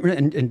 really?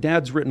 And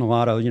Dad's written a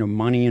lot of,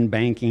 money and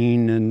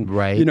banking and,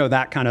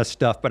 that kind of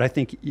stuff. But I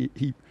think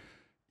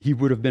he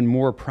would have been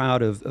more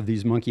proud of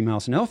these monkey,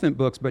 mouse, and elephant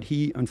books. But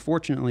he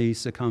unfortunately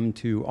succumbed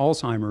to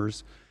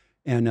Alzheimer's,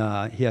 and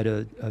he had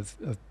a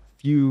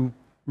few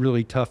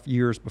really tough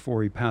years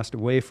before he passed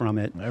away from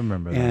it. I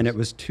remember that. And it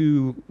was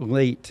too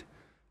late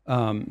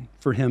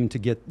for him to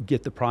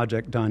get the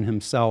project done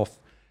himself.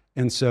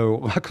 And so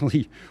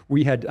luckily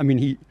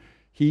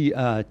he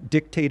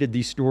dictated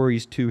these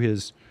stories to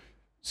his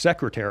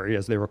secretary,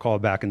 as they were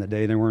called back in the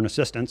day. They weren't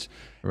assistants.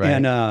 Right.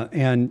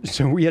 And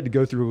so we had to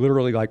go through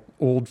literally like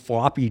old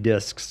floppy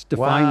disks to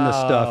find the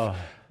stuff.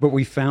 But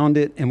we found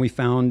it, and we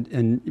found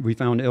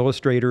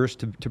illustrators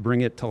to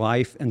bring it to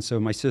life. And so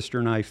my sister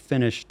and I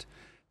finished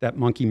that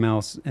monkey,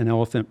 mouse, and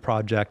elephant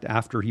project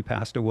after he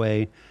passed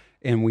away.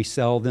 and we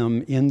sell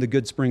them in the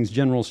Good Springs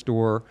General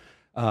Store.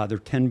 They're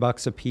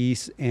 $10 a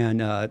piece,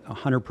 and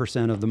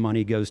 100% of the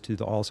money goes to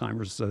the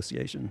Alzheimer's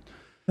Association.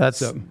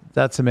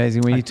 That's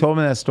amazing. When you told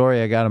me that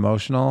story, I got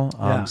emotional.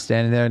 Yeah.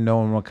 Standing there,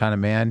 knowing what kind of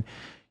man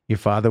your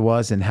father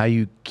was, and how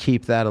you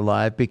keep that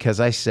alive. Because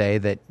I say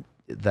that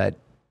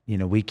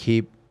we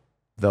keep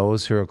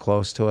those who are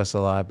close to us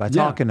alive by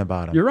talking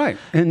about them. You're right,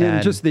 and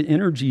then just the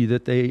energy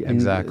that they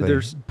exactly.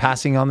 There's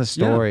passing on the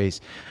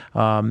stories.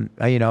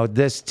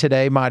 This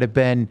today might have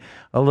been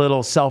a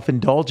little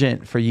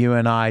self-indulgent for you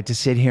and I to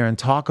sit here and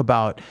talk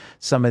about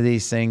some of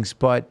these things,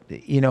 but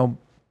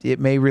it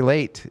may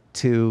relate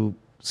to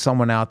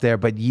someone out there.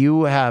 But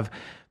you've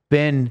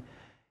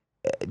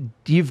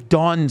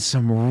done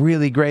some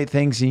really great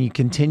things, and you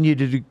continue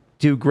to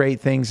do great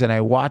things, and I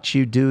watch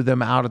you do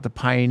them out at the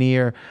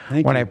Pioneer.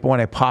 When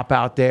I pop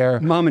out there.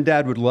 Mom and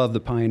Dad would love the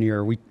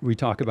Pioneer. We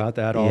talk about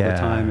that all the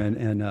time,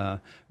 and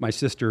my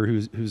sister,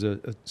 who's a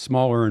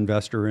smaller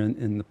investor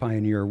in the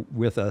Pioneer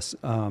with us,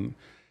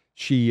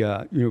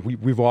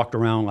 we've walked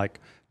around like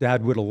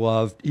Dad would have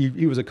loved.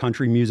 He was a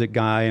country music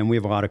guy, and we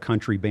have a lot of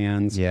country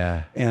bands.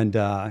 Yeah, and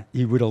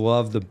he would have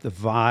loved the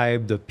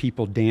vibe, the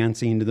people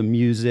dancing to the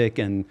music,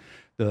 and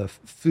the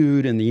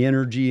food and the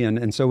energy,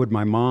 and so would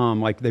my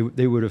mom. Like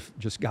they would have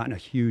just gotten a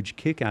huge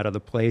kick out of the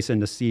place, and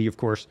to see, of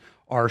course,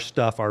 our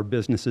stuff, our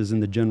businesses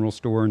in the general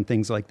store and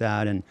things like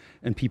that, and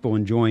people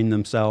enjoying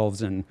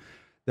themselves, and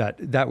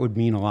that would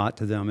mean a lot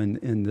to them.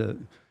 And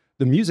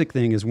the music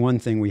thing is one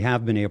thing we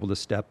have been able to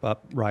step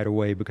up right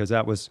away, because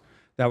that was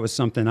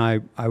something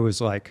I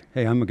was like,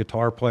 hey, I'm a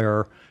guitar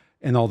player.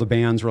 And all the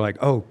bands were like,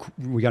 oh,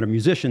 we got a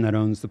musician that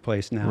owns the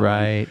place now.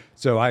 Right. And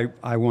so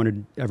I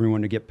wanted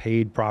everyone to get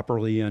paid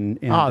properly. And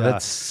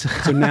that's...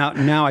 so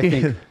now I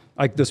think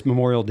like this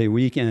Memorial Day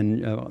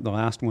weekend, the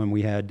last one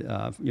we had,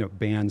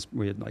 bands,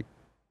 we had like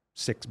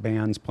 6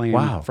 bands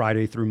playing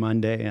Friday through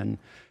Monday, and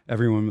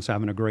everyone was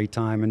having a great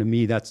time. And to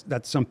me, that's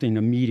something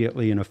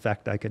immediately in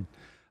effect I could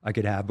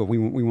have, but we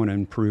want to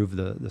improve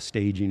the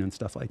staging and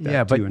stuff like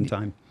that too in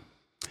time.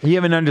 You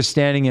have an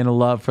understanding and a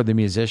love for the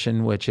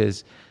musician, which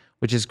is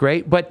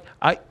great. But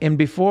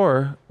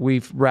before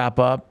we wrap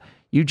up,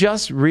 you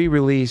just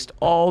re-released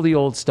all the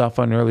old stuff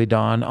on Early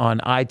Dawn on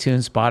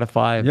iTunes,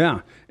 Spotify.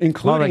 Yeah,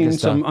 including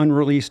some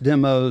unreleased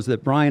demos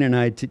that Brian and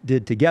I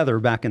did together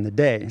back in the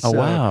day. Oh,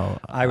 wow.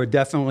 I would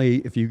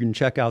definitely, if you can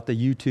check out the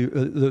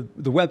YouTube,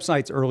 the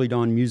website's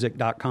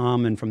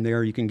earlydawnmusic.com, and from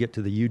there you can get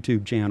to the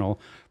YouTube channel.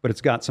 But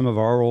it's got some of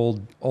our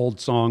old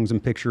songs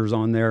and pictures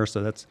on there,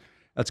 so that's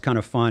kind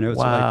of fun. It was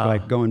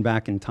like going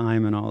back in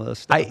time and all this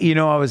stuff.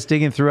 I was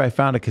digging through. I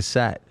found a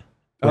cassette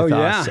with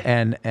us,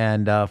 and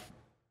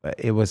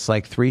it was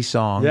like 3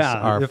 songs. Yeah,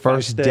 our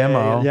first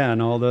demo. Yeah,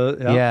 and all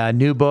the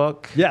New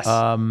Book. Yes.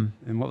 And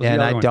what was the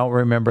other I one? don't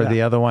remember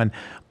the other one,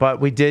 but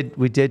we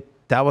did.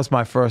 That was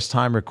my first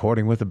time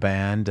recording with a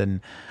band, and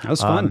that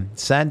was fun.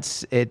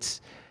 Since it's,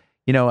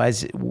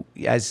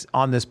 as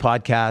on this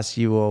podcast,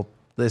 you will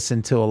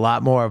listen to a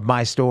lot more of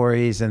my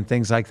stories and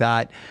things like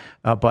that.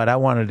 But I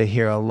wanted to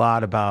hear a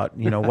lot about,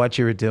 what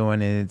you were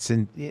doing.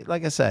 And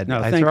like I said,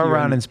 I throw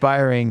around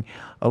inspiring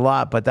a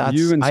lot, but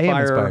you I am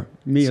inspire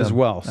me as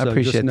well. So I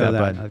appreciate that,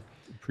 bud. I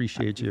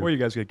appreciate you. Before you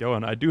guys get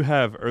going, I do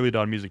have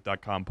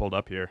earlydawnmusic.com pulled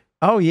up here.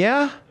 Oh,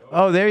 yeah?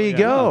 Oh, there you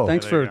go.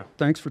 Thanks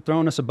for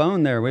throwing us a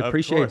bone there. We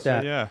appreciate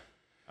that. Yeah.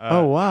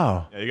 Oh,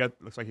 wow. Yeah,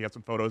 looks like you got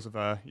some photos of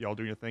y'all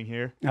doing your thing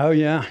here. Oh,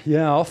 yeah.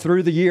 Yeah, all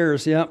through the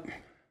years. Yep.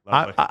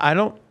 I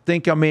don't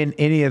think I'm in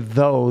any of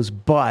those,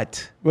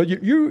 but well,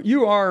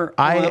 you are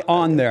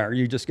on there.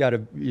 You just got to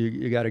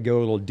go a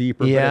little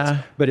deeper.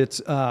 Yeah. But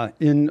it's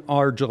in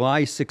our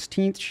July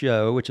 16th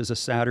show, which is a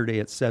Saturday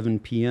at 7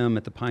 p.m.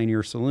 at the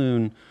Pioneer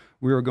Saloon.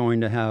 We are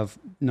going to have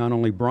not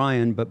only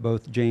Brian, but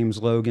both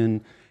James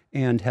Logan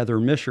and Heather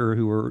Misher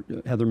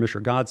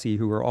Godsey,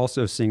 who are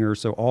also singers.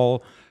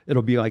 So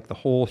it'll be like the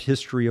whole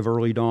history of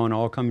Early Dawn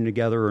all coming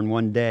together in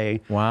one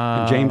day.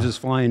 Wow. And James is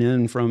flying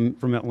in from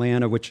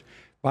Atlanta, which,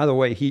 by the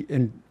way,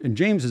 and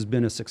James has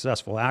been a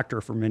successful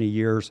actor for many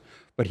years,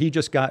 but he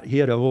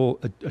had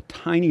a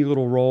tiny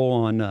little role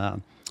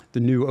on the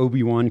new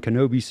Obi-Wan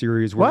Kenobi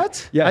series.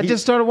 What? Yeah, I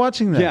just started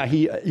watching that.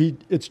 Yeah,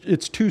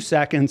 it's 2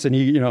 seconds, and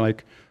he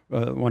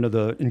one of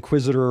the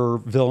Inquisitor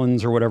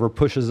villains or whatever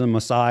pushes him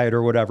aside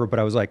or whatever. But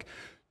I was like,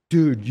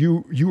 dude,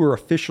 you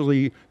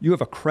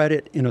have a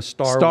credit in a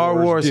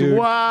Star Wars, dude.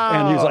 Wow.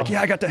 And he was like,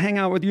 yeah, I got to hang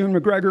out with Ewan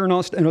McGregor and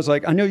all. And I was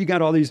like, I know you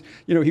got all these,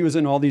 he was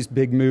in all these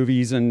big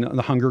movies and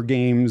the Hunger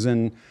Games,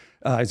 and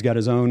he's got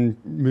his own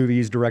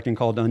movies directing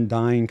called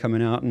Undying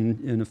coming out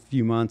in a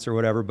few months or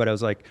whatever. But I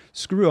was like,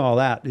 screw all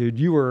that, dude.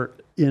 You were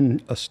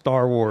in a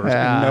Star Wars,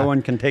 and no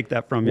one can take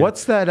that from you.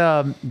 What's that?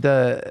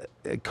 The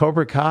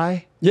Cobra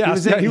Kai? Yeah,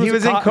 he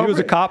was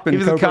a cop in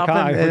Cobra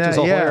Kai, which is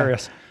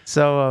hilarious.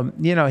 So,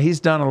 he's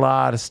done a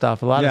lot of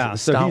stuff, a lot of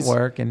stunt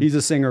work. And he's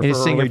a singer for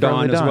Early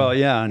Dawn as well.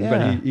 Yeah,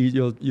 but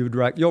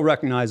you'll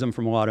recognize him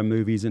from a lot of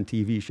movies and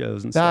TV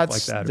shows and stuff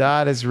like that.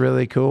 That is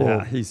really cool.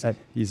 Yeah,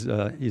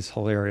 he's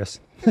hilarious.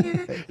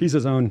 He's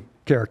his own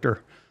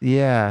character.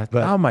 Yeah.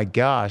 Oh my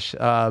gosh.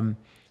 I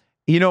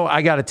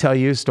got to tell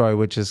you a story,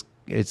 which is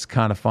it's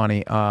kind of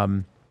funny.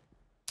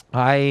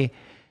 I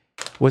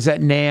was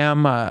at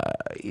NAMM.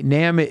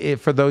 NAMM,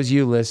 for those of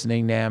you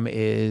listening, NAMM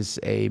is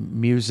a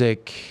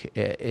music.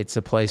 It's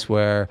a place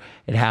where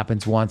it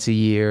happens once a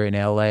year in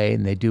LA,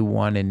 and they do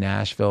one in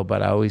Nashville.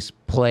 But I always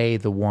play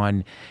the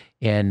one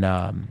in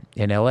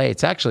LA.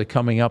 It's actually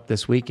coming up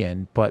this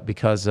weekend, but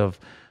because of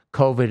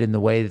COVID and the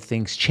way that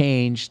things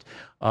changed,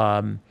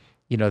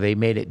 they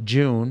made it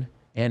June.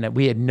 And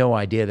we had no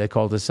idea. They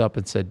called us up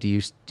and said, do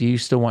you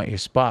still want your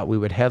spot? We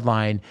would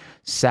headline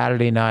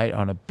Saturday night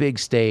on a big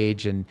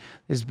stage, and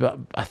there's about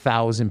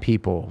 1,000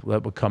 people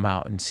that would come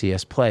out and see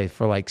us play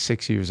for like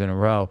 6 years in a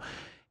row.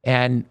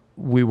 And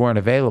we weren't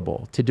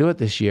available to do it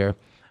this year.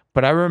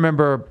 But I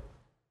remember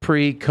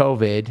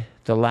pre-COVID,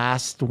 the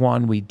last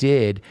one we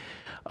did,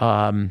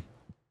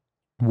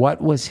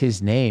 what was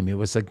his name? It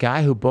was a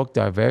guy who booked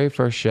our very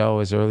first show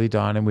as Early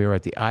Dawn, and we were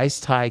at the Ice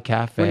Tie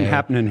Cafe.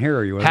 Happening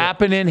Harry, was it?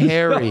 Happening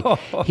Harry.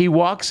 He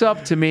walks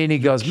up to me and he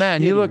goes,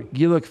 "Man, you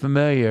look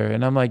familiar."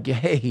 And I'm like,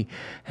 "Hey,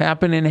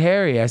 Happening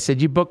Harry." I said,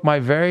 "You booked my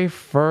very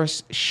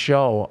first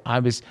show." I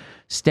was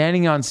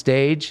standing on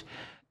stage,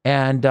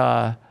 and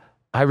I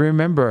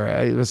remember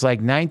it was like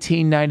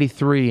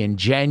 1993 in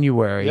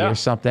January or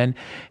something,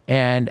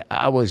 and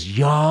I was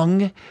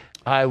young.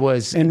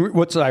 And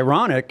what's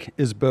ironic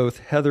is both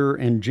Heather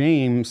and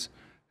James,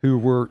 who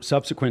were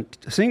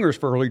subsequent singers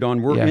for Early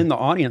Dawn, were in the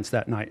audience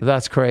that night.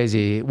 That's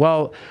crazy.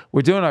 Well,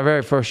 we're doing our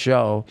very first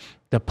show.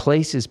 The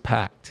place is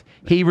packed.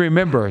 He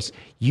remembers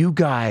you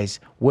guys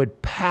would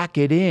pack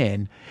it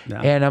in. Yeah.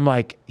 And I'm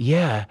like,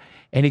 yeah.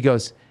 And he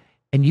goes,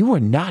 "And you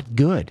were not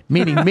good,"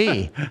 meaning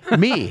me.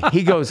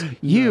 He goes,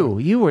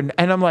 you were,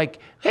 and I'm like,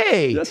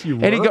 "Hey." Yes, you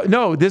were. And he goes,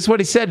 "No, this is what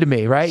he said to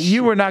me, right?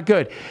 You were not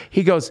good."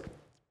 He goes,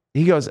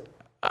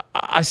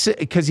 I said,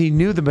 because he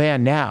knew the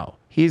band now.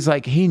 He's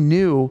like, he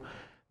knew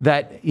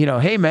that,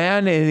 "Hey,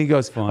 man." And he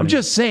goes, "I'm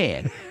just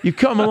saying, you've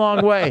come a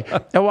long way."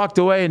 I walked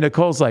away, and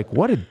Nicole's like,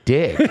 "What a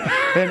dick."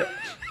 And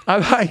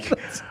I'm like,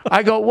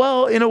 I go,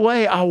 "Well, in a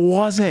way, I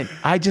wasn't.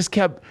 I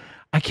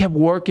kept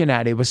working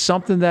at it. It was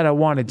something that I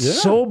wanted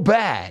so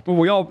bad." Well,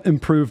 we all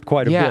improved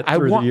quite a bit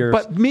through the years.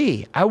 But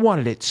I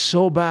wanted it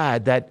so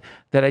bad that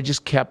I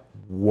just kept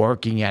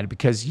working at it,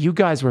 because you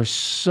guys were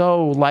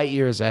so light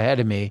years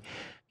ahead of me.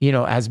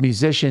 As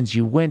musicians,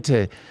 you went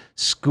to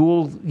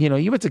school,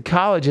 you went to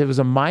college. It was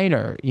a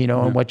minor, in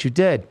what you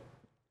did.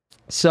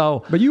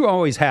 So, but you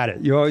always had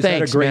it. You always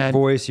had a great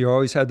voice. You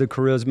always had the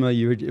charisma.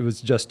 It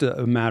was just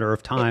a matter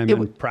of time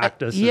and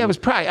practice. It was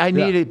practice. I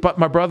needed, but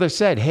my brother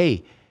said,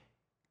 "Hey,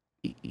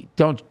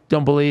 don't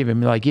believe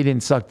him. Like, he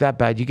didn't suck that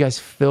bad. You guys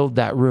filled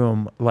that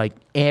room. Like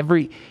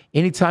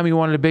anytime he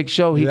wanted a big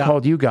show, he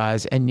called you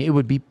guys, and it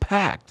would be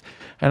packed."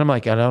 And I'm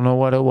like, I don't know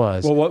what it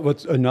was. Well,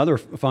 what's another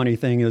funny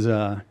thing is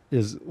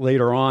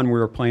later on we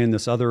were playing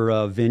this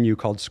other venue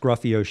called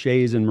Scruffy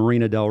O'Shea's in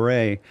Marina Del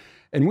Rey,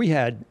 and we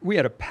had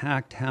a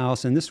packed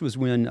house, and this was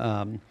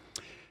when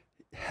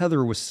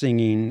Heather was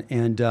singing,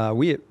 and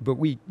we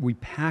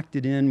packed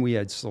it in. We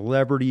had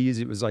celebrities.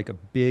 It was like a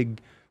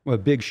big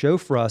show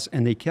for us,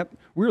 and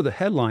we were the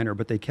headliner,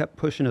 but they kept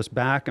pushing us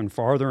back and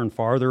farther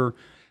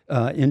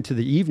into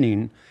the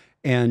evening,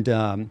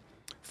 and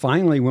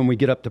finally, when we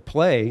get up to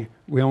play,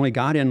 we only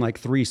got in like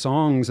 3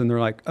 songs, and they're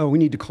like, "Oh, we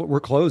need to.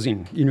 We're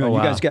closing." You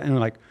guys got, and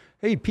like,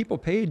 "Hey, people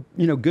paid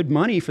good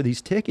money for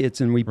these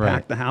tickets, and we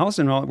packed the house,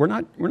 and all. We're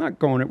not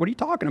going. What are you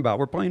talking about?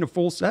 We're playing a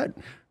full set.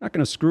 We're not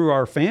going to screw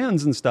our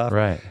fans and stuff."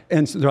 Right.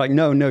 And so they're like,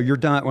 "No, you're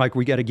done. Like,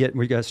 we got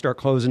to start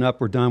closing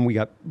up. We're done. We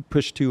got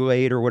pushed too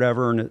late or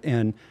whatever."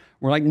 And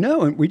we're like,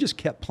 "No," and we just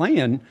kept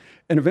playing,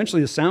 and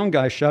eventually the sound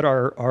guy shut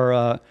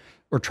or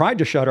tried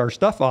to shut our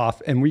stuff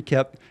off, and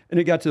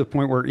it got to the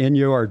point where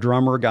Inyo, our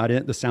drummer, got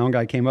in. The sound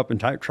guy came up and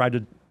tried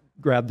to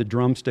grab the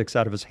drumsticks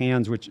out of his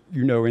hands, which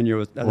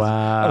Inyo, that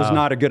was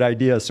not a good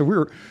idea.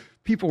 So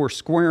people were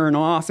squaring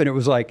off, and it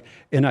was like,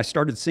 and I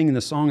started singing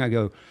the song. I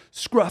go,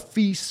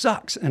 "Scruffy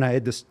sucks," and I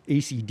had this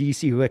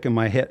AC/DC lick in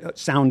my head,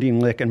 sounding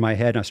lick in my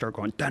head, and I start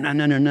going, dun dun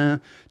dun dun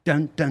dun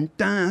dun dun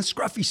dun,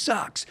 "Scruffy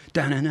sucks,"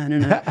 dun dun dun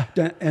dun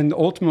dun, and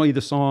ultimately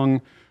the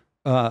song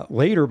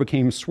later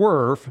became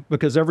Swerve,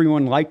 because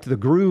everyone liked the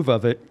groove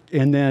of it.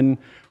 And then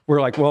we're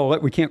like, well,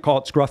 we can't call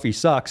it Scruffy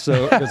Sucks,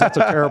 because that's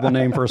a terrible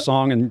name for a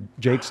song. And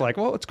Jake's like,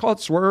 well, let's call it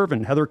Swerve.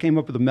 And Heather came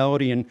up with a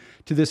melody. And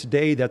to this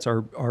day, that's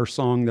our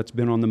song that's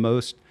been on the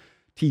most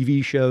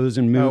TV shows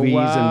and movies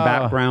and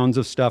backgrounds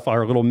of stuff,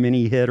 our little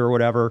mini hit or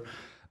whatever.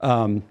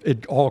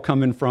 It all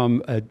coming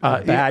from a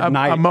bad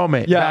night. A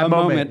moment. Yeah, a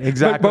moment.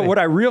 Exactly. But what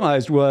I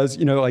realized was,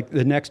 like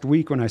the next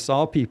week when I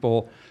saw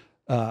people,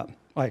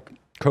 like,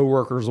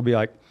 coworkers will be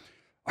like,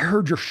 "I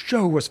heard your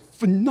show was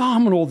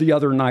phenomenal the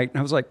other night." And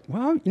I was like,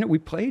 well, we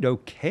played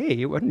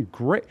okay. It wasn't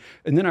great.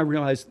 And then I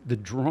realized the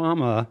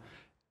drama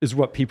is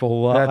what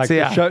people That's- like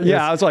yeah. to show.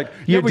 Yeah, I was like,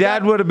 Your we dad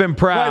got- would have been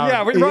proud.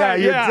 Right, yeah,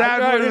 your dad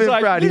would have He's been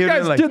like, proud. You He'd have guys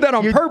been like, did that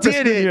on "You purpose.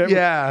 did didn't it." you?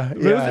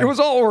 Yeah, It was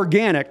all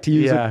organic, to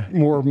use Yeah. a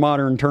more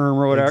modern term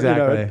or whatever.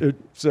 Exactly.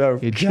 So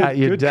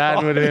Your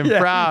dad would have been Yeah.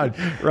 proud.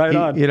 Right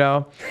on. You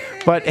know,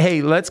 but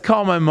hey, let's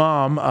call my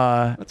mom.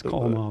 Let's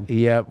call Mom.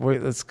 Yeah,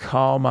 let's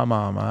call my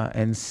mama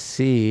and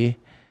see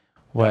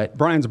what.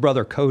 Brian's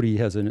brother Cody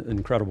has an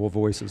incredible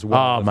voice as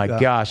well. Oh my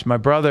gosh, my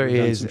brother We've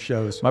done is some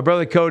shows. my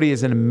brother Cody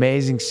is an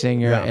amazing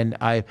singer, Yeah. and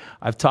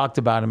I've talked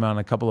about him on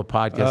a couple of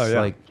podcasts. Oh, yeah.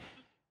 Like,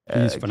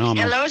 He's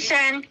phenomenal. Hello,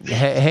 son.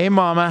 hey,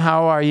 mama,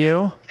 how are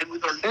you?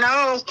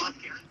 No.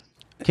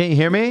 Can you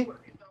hear me?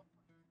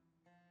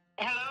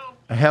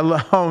 Hello.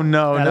 Hello,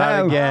 no, not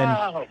Hello. again.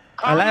 Oh,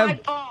 call Hello. my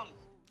phone.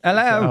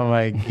 Hello. Oh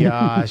my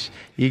gosh,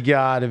 you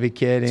gotta be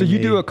kidding So you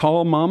me. do a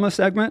Call Mama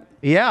segment?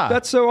 Yeah,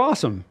 That's so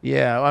awesome.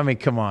 yeah. I mean,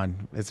 come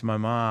on, it's my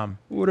mom.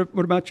 What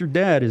about your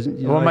dad?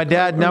 Well, my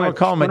dad never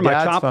called my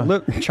dad's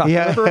phone. Chopped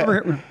Yeah. liver over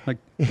here? Like,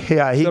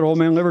 Yeah, is that old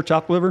man liver,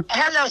 chopped liver?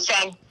 Hello,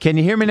 son. can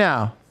you hear me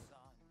now?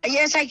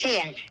 Yes, I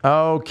can.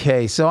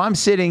 Okay, so I'm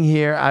sitting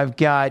here. I've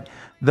got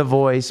the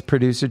voice,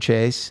 producer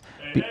Chase.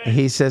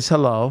 He says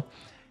hello,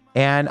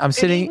 and I'm Good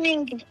sitting.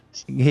 evening.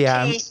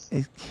 Yeah, Chase.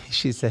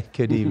 she said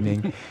good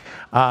evening, and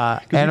I'm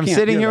can't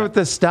sitting hear here that. with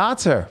the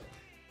Staatser.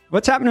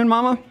 What's happening,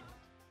 Mama?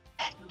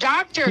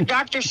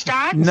 Dr.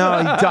 Stott?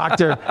 No,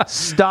 Dr.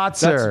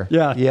 Staatser.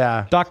 Yeah.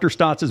 yeah, Dr.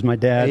 Stotts is my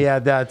dad. yeah.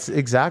 That's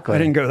exactly. I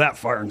didn't go that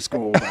far in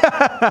school.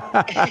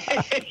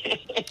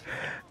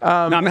 No,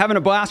 I'm having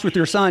a blast with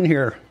your son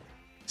here.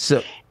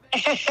 So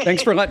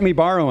Thanks for letting me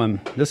borrow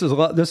him. This has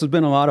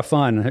been a lot of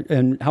fun.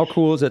 And how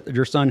cool is it that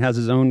your son has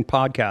his own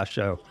podcast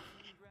show?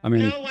 I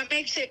mean, No, what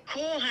makes it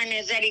cool, hon,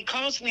 is that he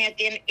calls me at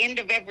the end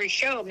of every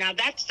show. Now,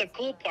 that's the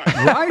cool part.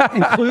 right,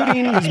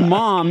 including his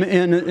mom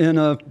in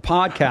a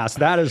podcast.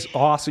 That is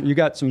awesome. You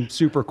got some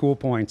super cool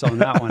points on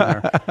that one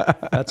there.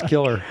 That's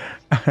killer.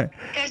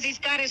 Because he's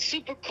got a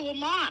super cool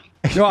mom.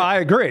 No, I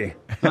agree.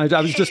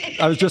 I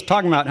was just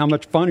talking about how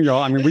much fun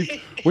y'all. I mean,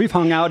 we've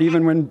hung out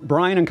even when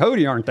Brian and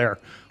Cody aren't there.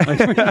 But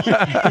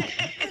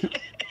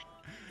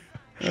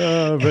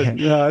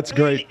yeah, it's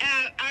great.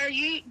 Are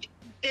you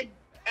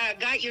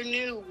got your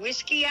new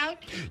whiskey out?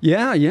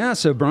 Yeah.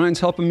 So Brian's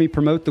helping me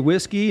promote the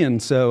whiskey,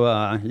 and so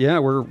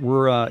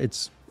we're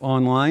it's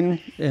online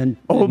and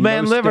Old in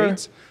Man most Liver.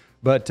 states.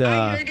 But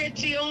I heard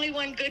it's the only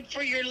one good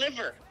for your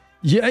liver.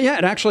 yeah,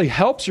 it actually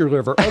helps your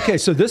liver. Okay,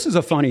 so this is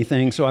a funny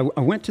thing. So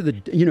I went to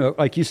the,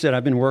 like you said,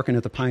 I've been working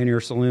at the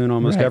Pioneer Saloon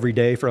almost Right. every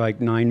day for like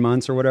 9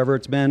 months or whatever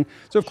it's been.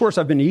 So of course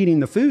I've been eating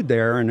the food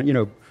there,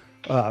 and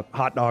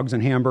hot dogs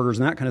and hamburgers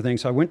and that kind of thing.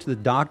 So I went to the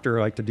doctor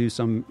like to do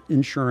some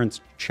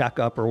insurance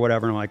checkup or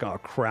whatever, and I'm like, oh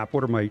crap,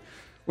 what are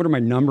my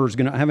numbers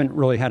gonna? I haven't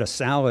really had a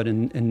salad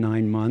in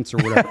 9 months or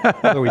whatever.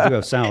 Although we do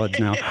have salads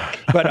now,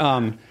 but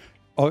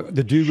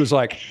the dude was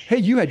like, hey,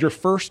 you had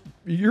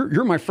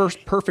you're my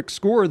first perfect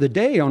score of the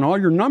day on all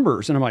your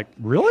numbers. And I'm like,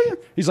 really?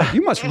 He's like,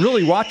 you must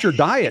really watch your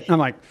diet. And I'm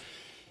like,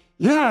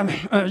 yeah,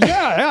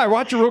 I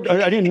watch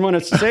I didn't want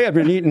to say I've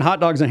been eating hot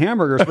dogs and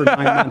hamburgers for 9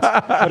 months,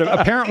 but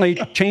apparently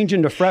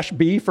changing to fresh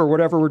beef or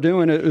whatever we're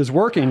doing is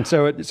working.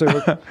 So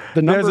the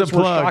numbers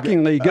were plug.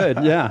 shockingly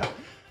good. Yeah.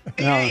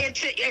 Yeah,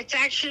 it's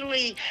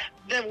actually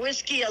the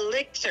whiskey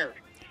elixir.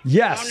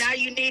 Yes. So now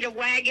you need a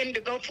wagon to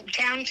go from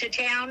town to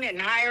town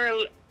and hire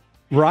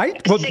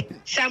Right. Well,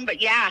 somebody.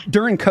 Yeah.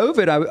 during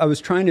COVID, I was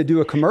trying to do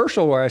a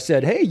commercial where I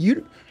said, hey,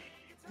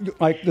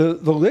 like the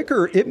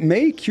liquor, it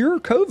may cure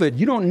COVID.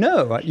 You don't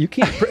know. You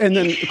can't. And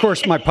then, of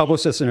course, my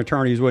publicists and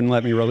attorneys wouldn't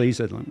let me release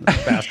it.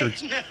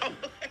 Bastards. No.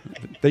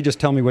 They just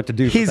tell me what to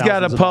do. he's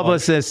got a $1,000s.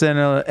 publicist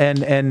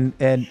and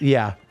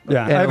yeah.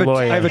 Yeah, and I have a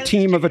lawyer. I have a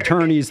team of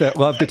attorneys that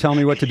love to tell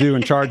me what to do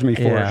and charge me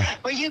for Yeah. it.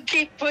 Well, you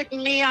keep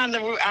putting me on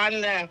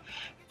the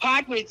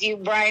pod with you,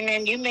 Brian,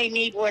 and you may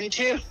need one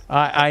too.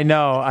 I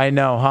know,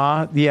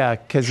 huh? Yeah,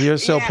 because you're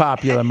so Yeah.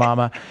 popular,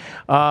 Mama.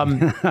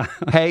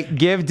 Hey,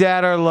 give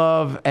Dad our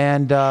love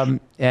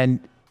and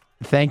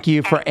thank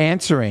you for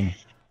answering.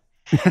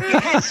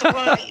 Yes,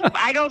 well,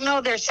 I don't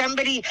know. There's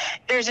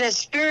a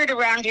spirit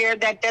around here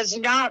that does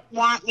not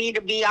want me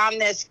to be on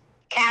this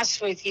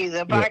cast with you,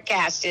 the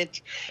podcast.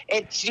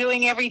 It's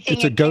doing everything.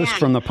 It's a it ghost can.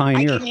 from the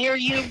Pioneer. I can hear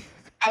you.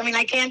 I mean,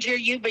 I can't hear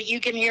you, but you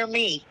can hear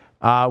me.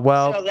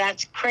 Well, So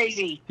that's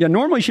crazy. Yeah,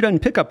 normally she doesn't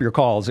pick up your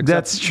calls. except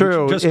that's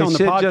true. Just It's on the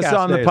podcast. just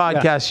on the days.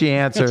 podcast Yeah. she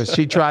answers.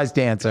 She tries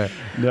to answer.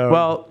 No,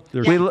 Well,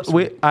 they're we so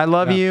sweet. I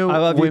love Yeah. you. I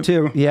love you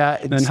too. Yeah.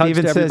 And hugs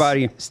to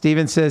everybody.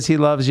 Steven says he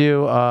loves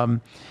you.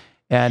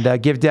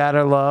 And give Dad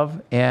our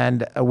love,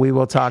 and we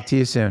will talk to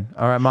you soon.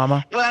 All right,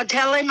 Mama? Well,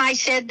 tell him I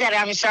said that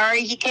I'm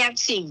sorry he can't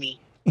see me.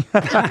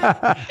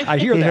 I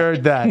hear He that.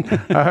 heard that.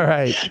 All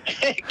right.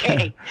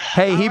 Okay.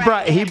 Hey, he All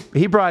brought right.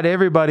 he brought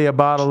everybody a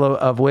bottle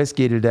of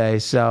whiskey today.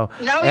 So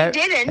No, he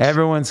didn't.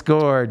 Everyone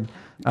scored.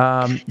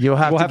 You'll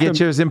have to get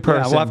yours in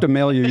person. Yeah, we'll have to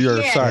mail you yours.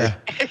 Yeah. Sorry.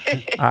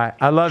 All right.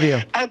 I love you.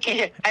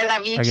 Okay. I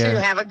love you Okay. too.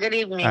 Have a good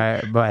evening. All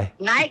right. Bye.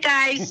 Night,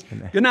 guys.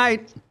 Good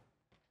night.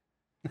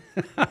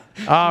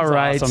 All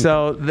right. awesome.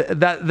 So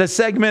the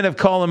segment of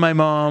calling my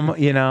mom,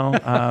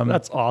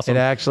 That's awesome. It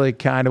actually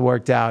kind of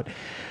worked out.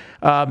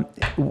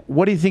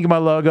 What do you think of my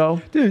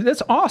logo? Dude,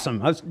 that's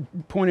awesome. I was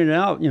pointing it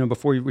out,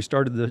 before we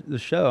started the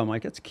show. I'm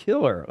like, it's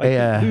killer. Like,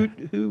 Yeah.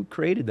 Who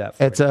created that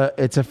for you?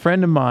 It's a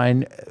friend of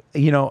mine.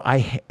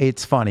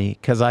 It's funny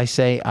because I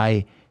say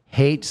I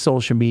hate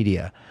social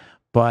media,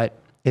 but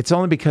it's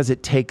only because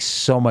it takes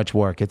so much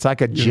work. It's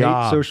like a You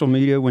job. hate social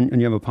media when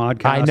you have a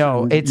podcast. I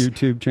know, and it's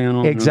YouTube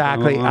channel.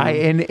 Exactly.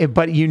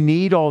 But you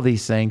need all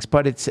these things.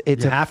 But it's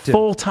a have to.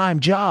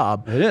 full-time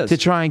job It is. to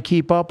try and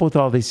keep up with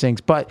all these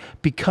things. But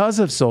because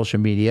of social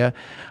media,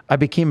 I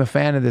became a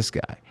fan of this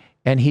guy.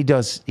 And he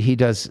does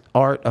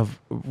art of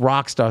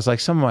rock stars. Like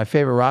some of my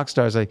favorite rock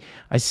stars, I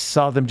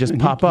saw them just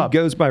pop up. He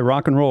goes by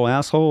rock and roll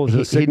asshole. Is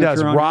his He does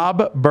signature on it?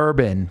 Rob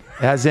Bourbon,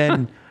 as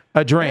in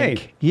a drink.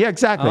 Hey, Yeah,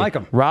 exactly. I like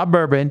him. Rob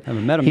Bourbon.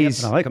 Haven't met him yet,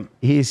 but I like him.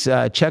 He's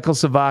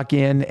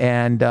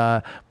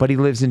Czechoslovakian, but he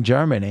lives in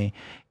Germany.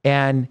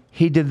 And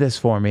he did this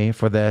for me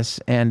for this.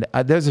 And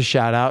there's a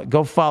shout out.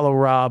 Go follow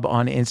Rob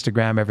on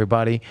Instagram,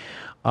 everybody.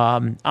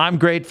 I'm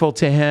grateful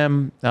to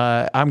him.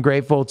 I'm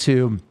grateful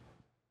to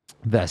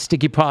the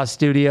Sticky Paw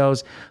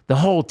Studios. The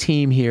whole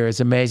team here is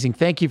amazing.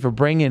 Thank you for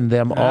bringing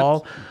them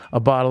all a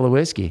bottle of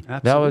whiskey.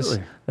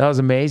 Absolutely. That was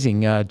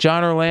amazing.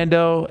 John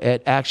Orlando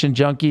at Action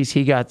Junkies,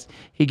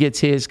 he gets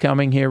his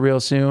coming here real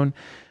soon.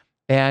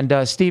 And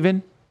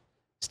Steven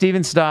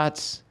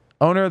Staats,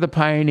 owner of the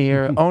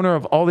Pioneer, owner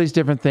of all these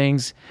different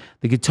things,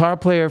 the guitar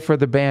player for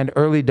the band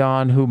Early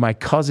Dawn, who my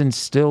cousin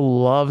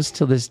still loves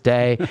to this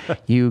day.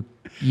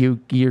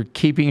 You're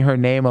keeping her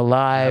name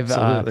alive.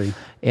 Absolutely.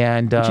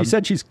 And She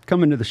said she's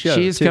coming to the show.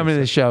 she's too, coming to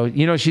the show.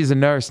 She's a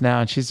nurse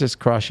now, and she's just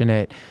crushing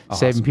it,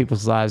 saving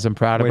people's lives. I'm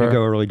proud Way of her. to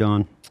go, Early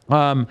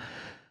Dawn.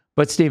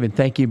 But Steven,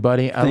 thank you,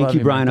 buddy. Thank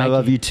you, Brian. I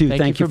love you too.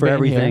 Thank you for being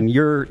everything.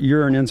 here.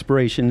 You're an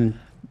inspiration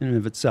in and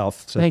of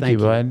itself. So Thank you,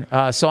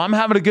 bud. So I'm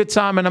having a good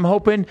time, and I'm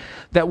hoping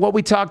that what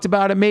we talked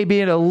about, it may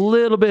be a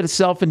little bit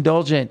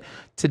self-indulgent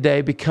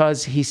today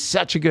because he's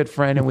such a good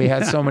friend, and we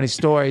had so many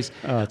stories.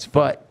 It's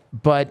fun.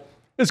 But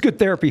It's good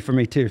therapy for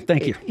me too.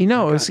 Thank you.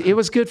 it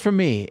was good for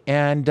me,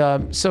 and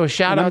so a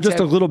shout And out. I'm just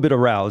to a little bit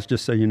aroused,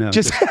 just so you know,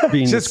 just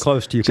being this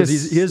close to you, because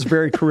he is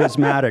very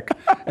charismatic,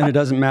 and it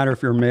doesn't matter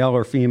if you're male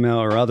or female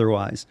or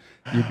otherwise.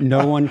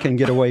 No one can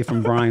get away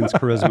from Brian's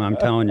charisma. I'm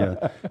telling you,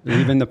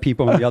 even the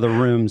people in the other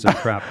rooms and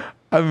crap.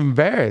 I'm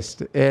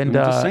embarrassed and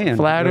I'm just saying,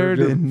 flattered,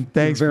 you're and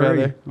thanks,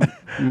 very-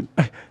 brother.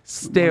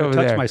 Stay I'm over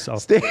gonna touch there.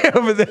 myself. Stay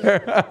over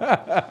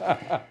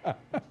there.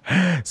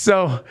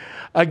 So,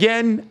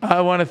 again, I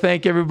want to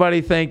thank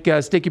everybody. Thank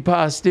Sticky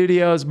Paw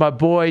Studios, my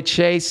boy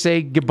Chase.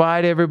 Say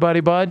goodbye to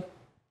everybody, bud.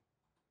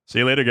 See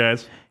you later,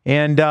 guys.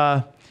 And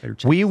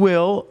we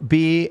will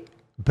be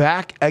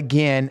back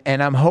again,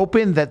 and I'm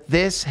hoping that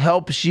this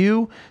helps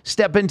you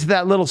step into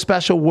that little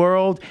special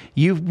world.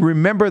 You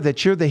remember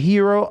that you're the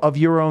hero of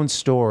your own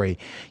story.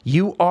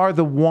 You are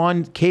the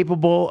one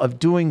capable of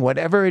doing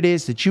whatever it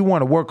is that you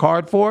want to work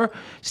hard for.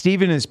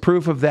 Steven is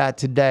proof of that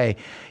today.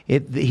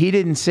 He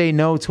didn't say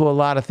no to a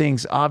lot of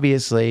things,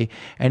 obviously,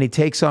 and he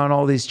takes on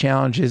all these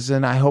challenges,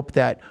 and I hope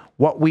that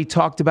what we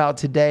talked about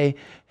today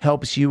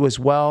helps you as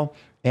well.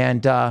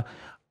 And I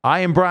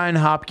am Brian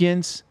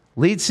Hopkins,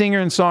 lead singer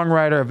and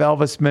songwriter of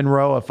Elvis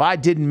Monroe. If I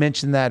didn't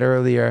mention that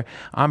earlier,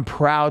 I'm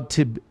proud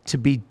to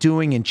be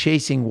doing and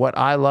chasing what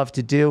I love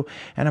to do,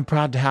 and I'm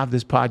proud to have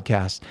this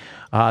podcast.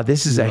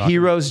 This is a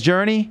hero's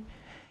journey,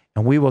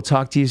 and we will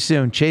talk to you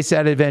soon. Chase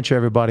that adventure,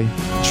 everybody.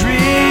 Dream,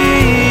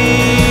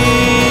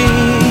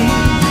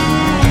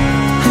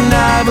 and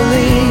I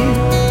believe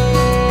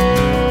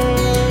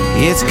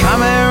it's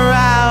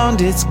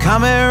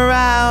coming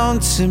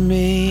around to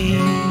me.